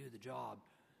requirements and they do the job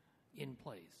in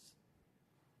place.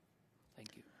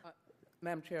 Thank you.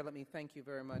 Madam Chair, let me thank you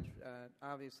very much.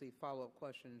 Obviously, follow-up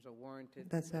questions are warranted.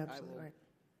 That's absolutely right.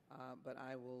 But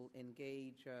I will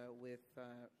engage with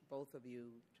both of you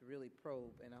to really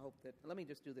probe, and I hope that, let me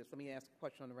just do this. Let me ask a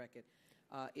question on the record.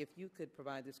 If you could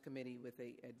provide this committee with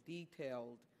a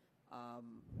detailed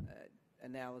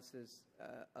analysis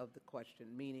of the question,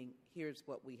 meaning here's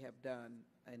what we have done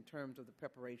in terms of the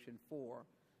preparation for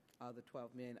the 12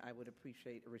 men, I would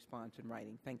appreciate a response in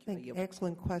writing. Thank you.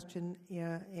 Excellent question.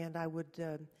 Yeah, and I would,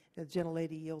 the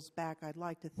gentlelady yields back, I'd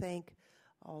like to thank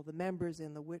all the members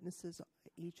and the witnesses,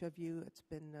 each of you. It's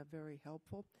been very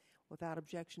helpful. Without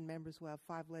objection, members will have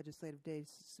 5 legislative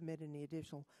days to submit any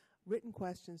additional written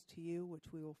questions to you, which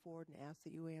we will forward and ask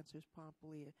that you answer as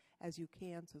promptly as you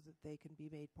can so that they can be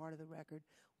made part of the record.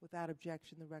 Without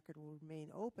objection, the record will remain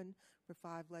open for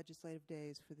 5 legislative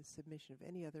days for the submission of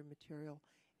any other material.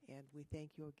 And we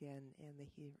thank you again, and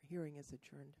the hearing is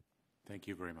adjourned. Thank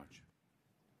you very much.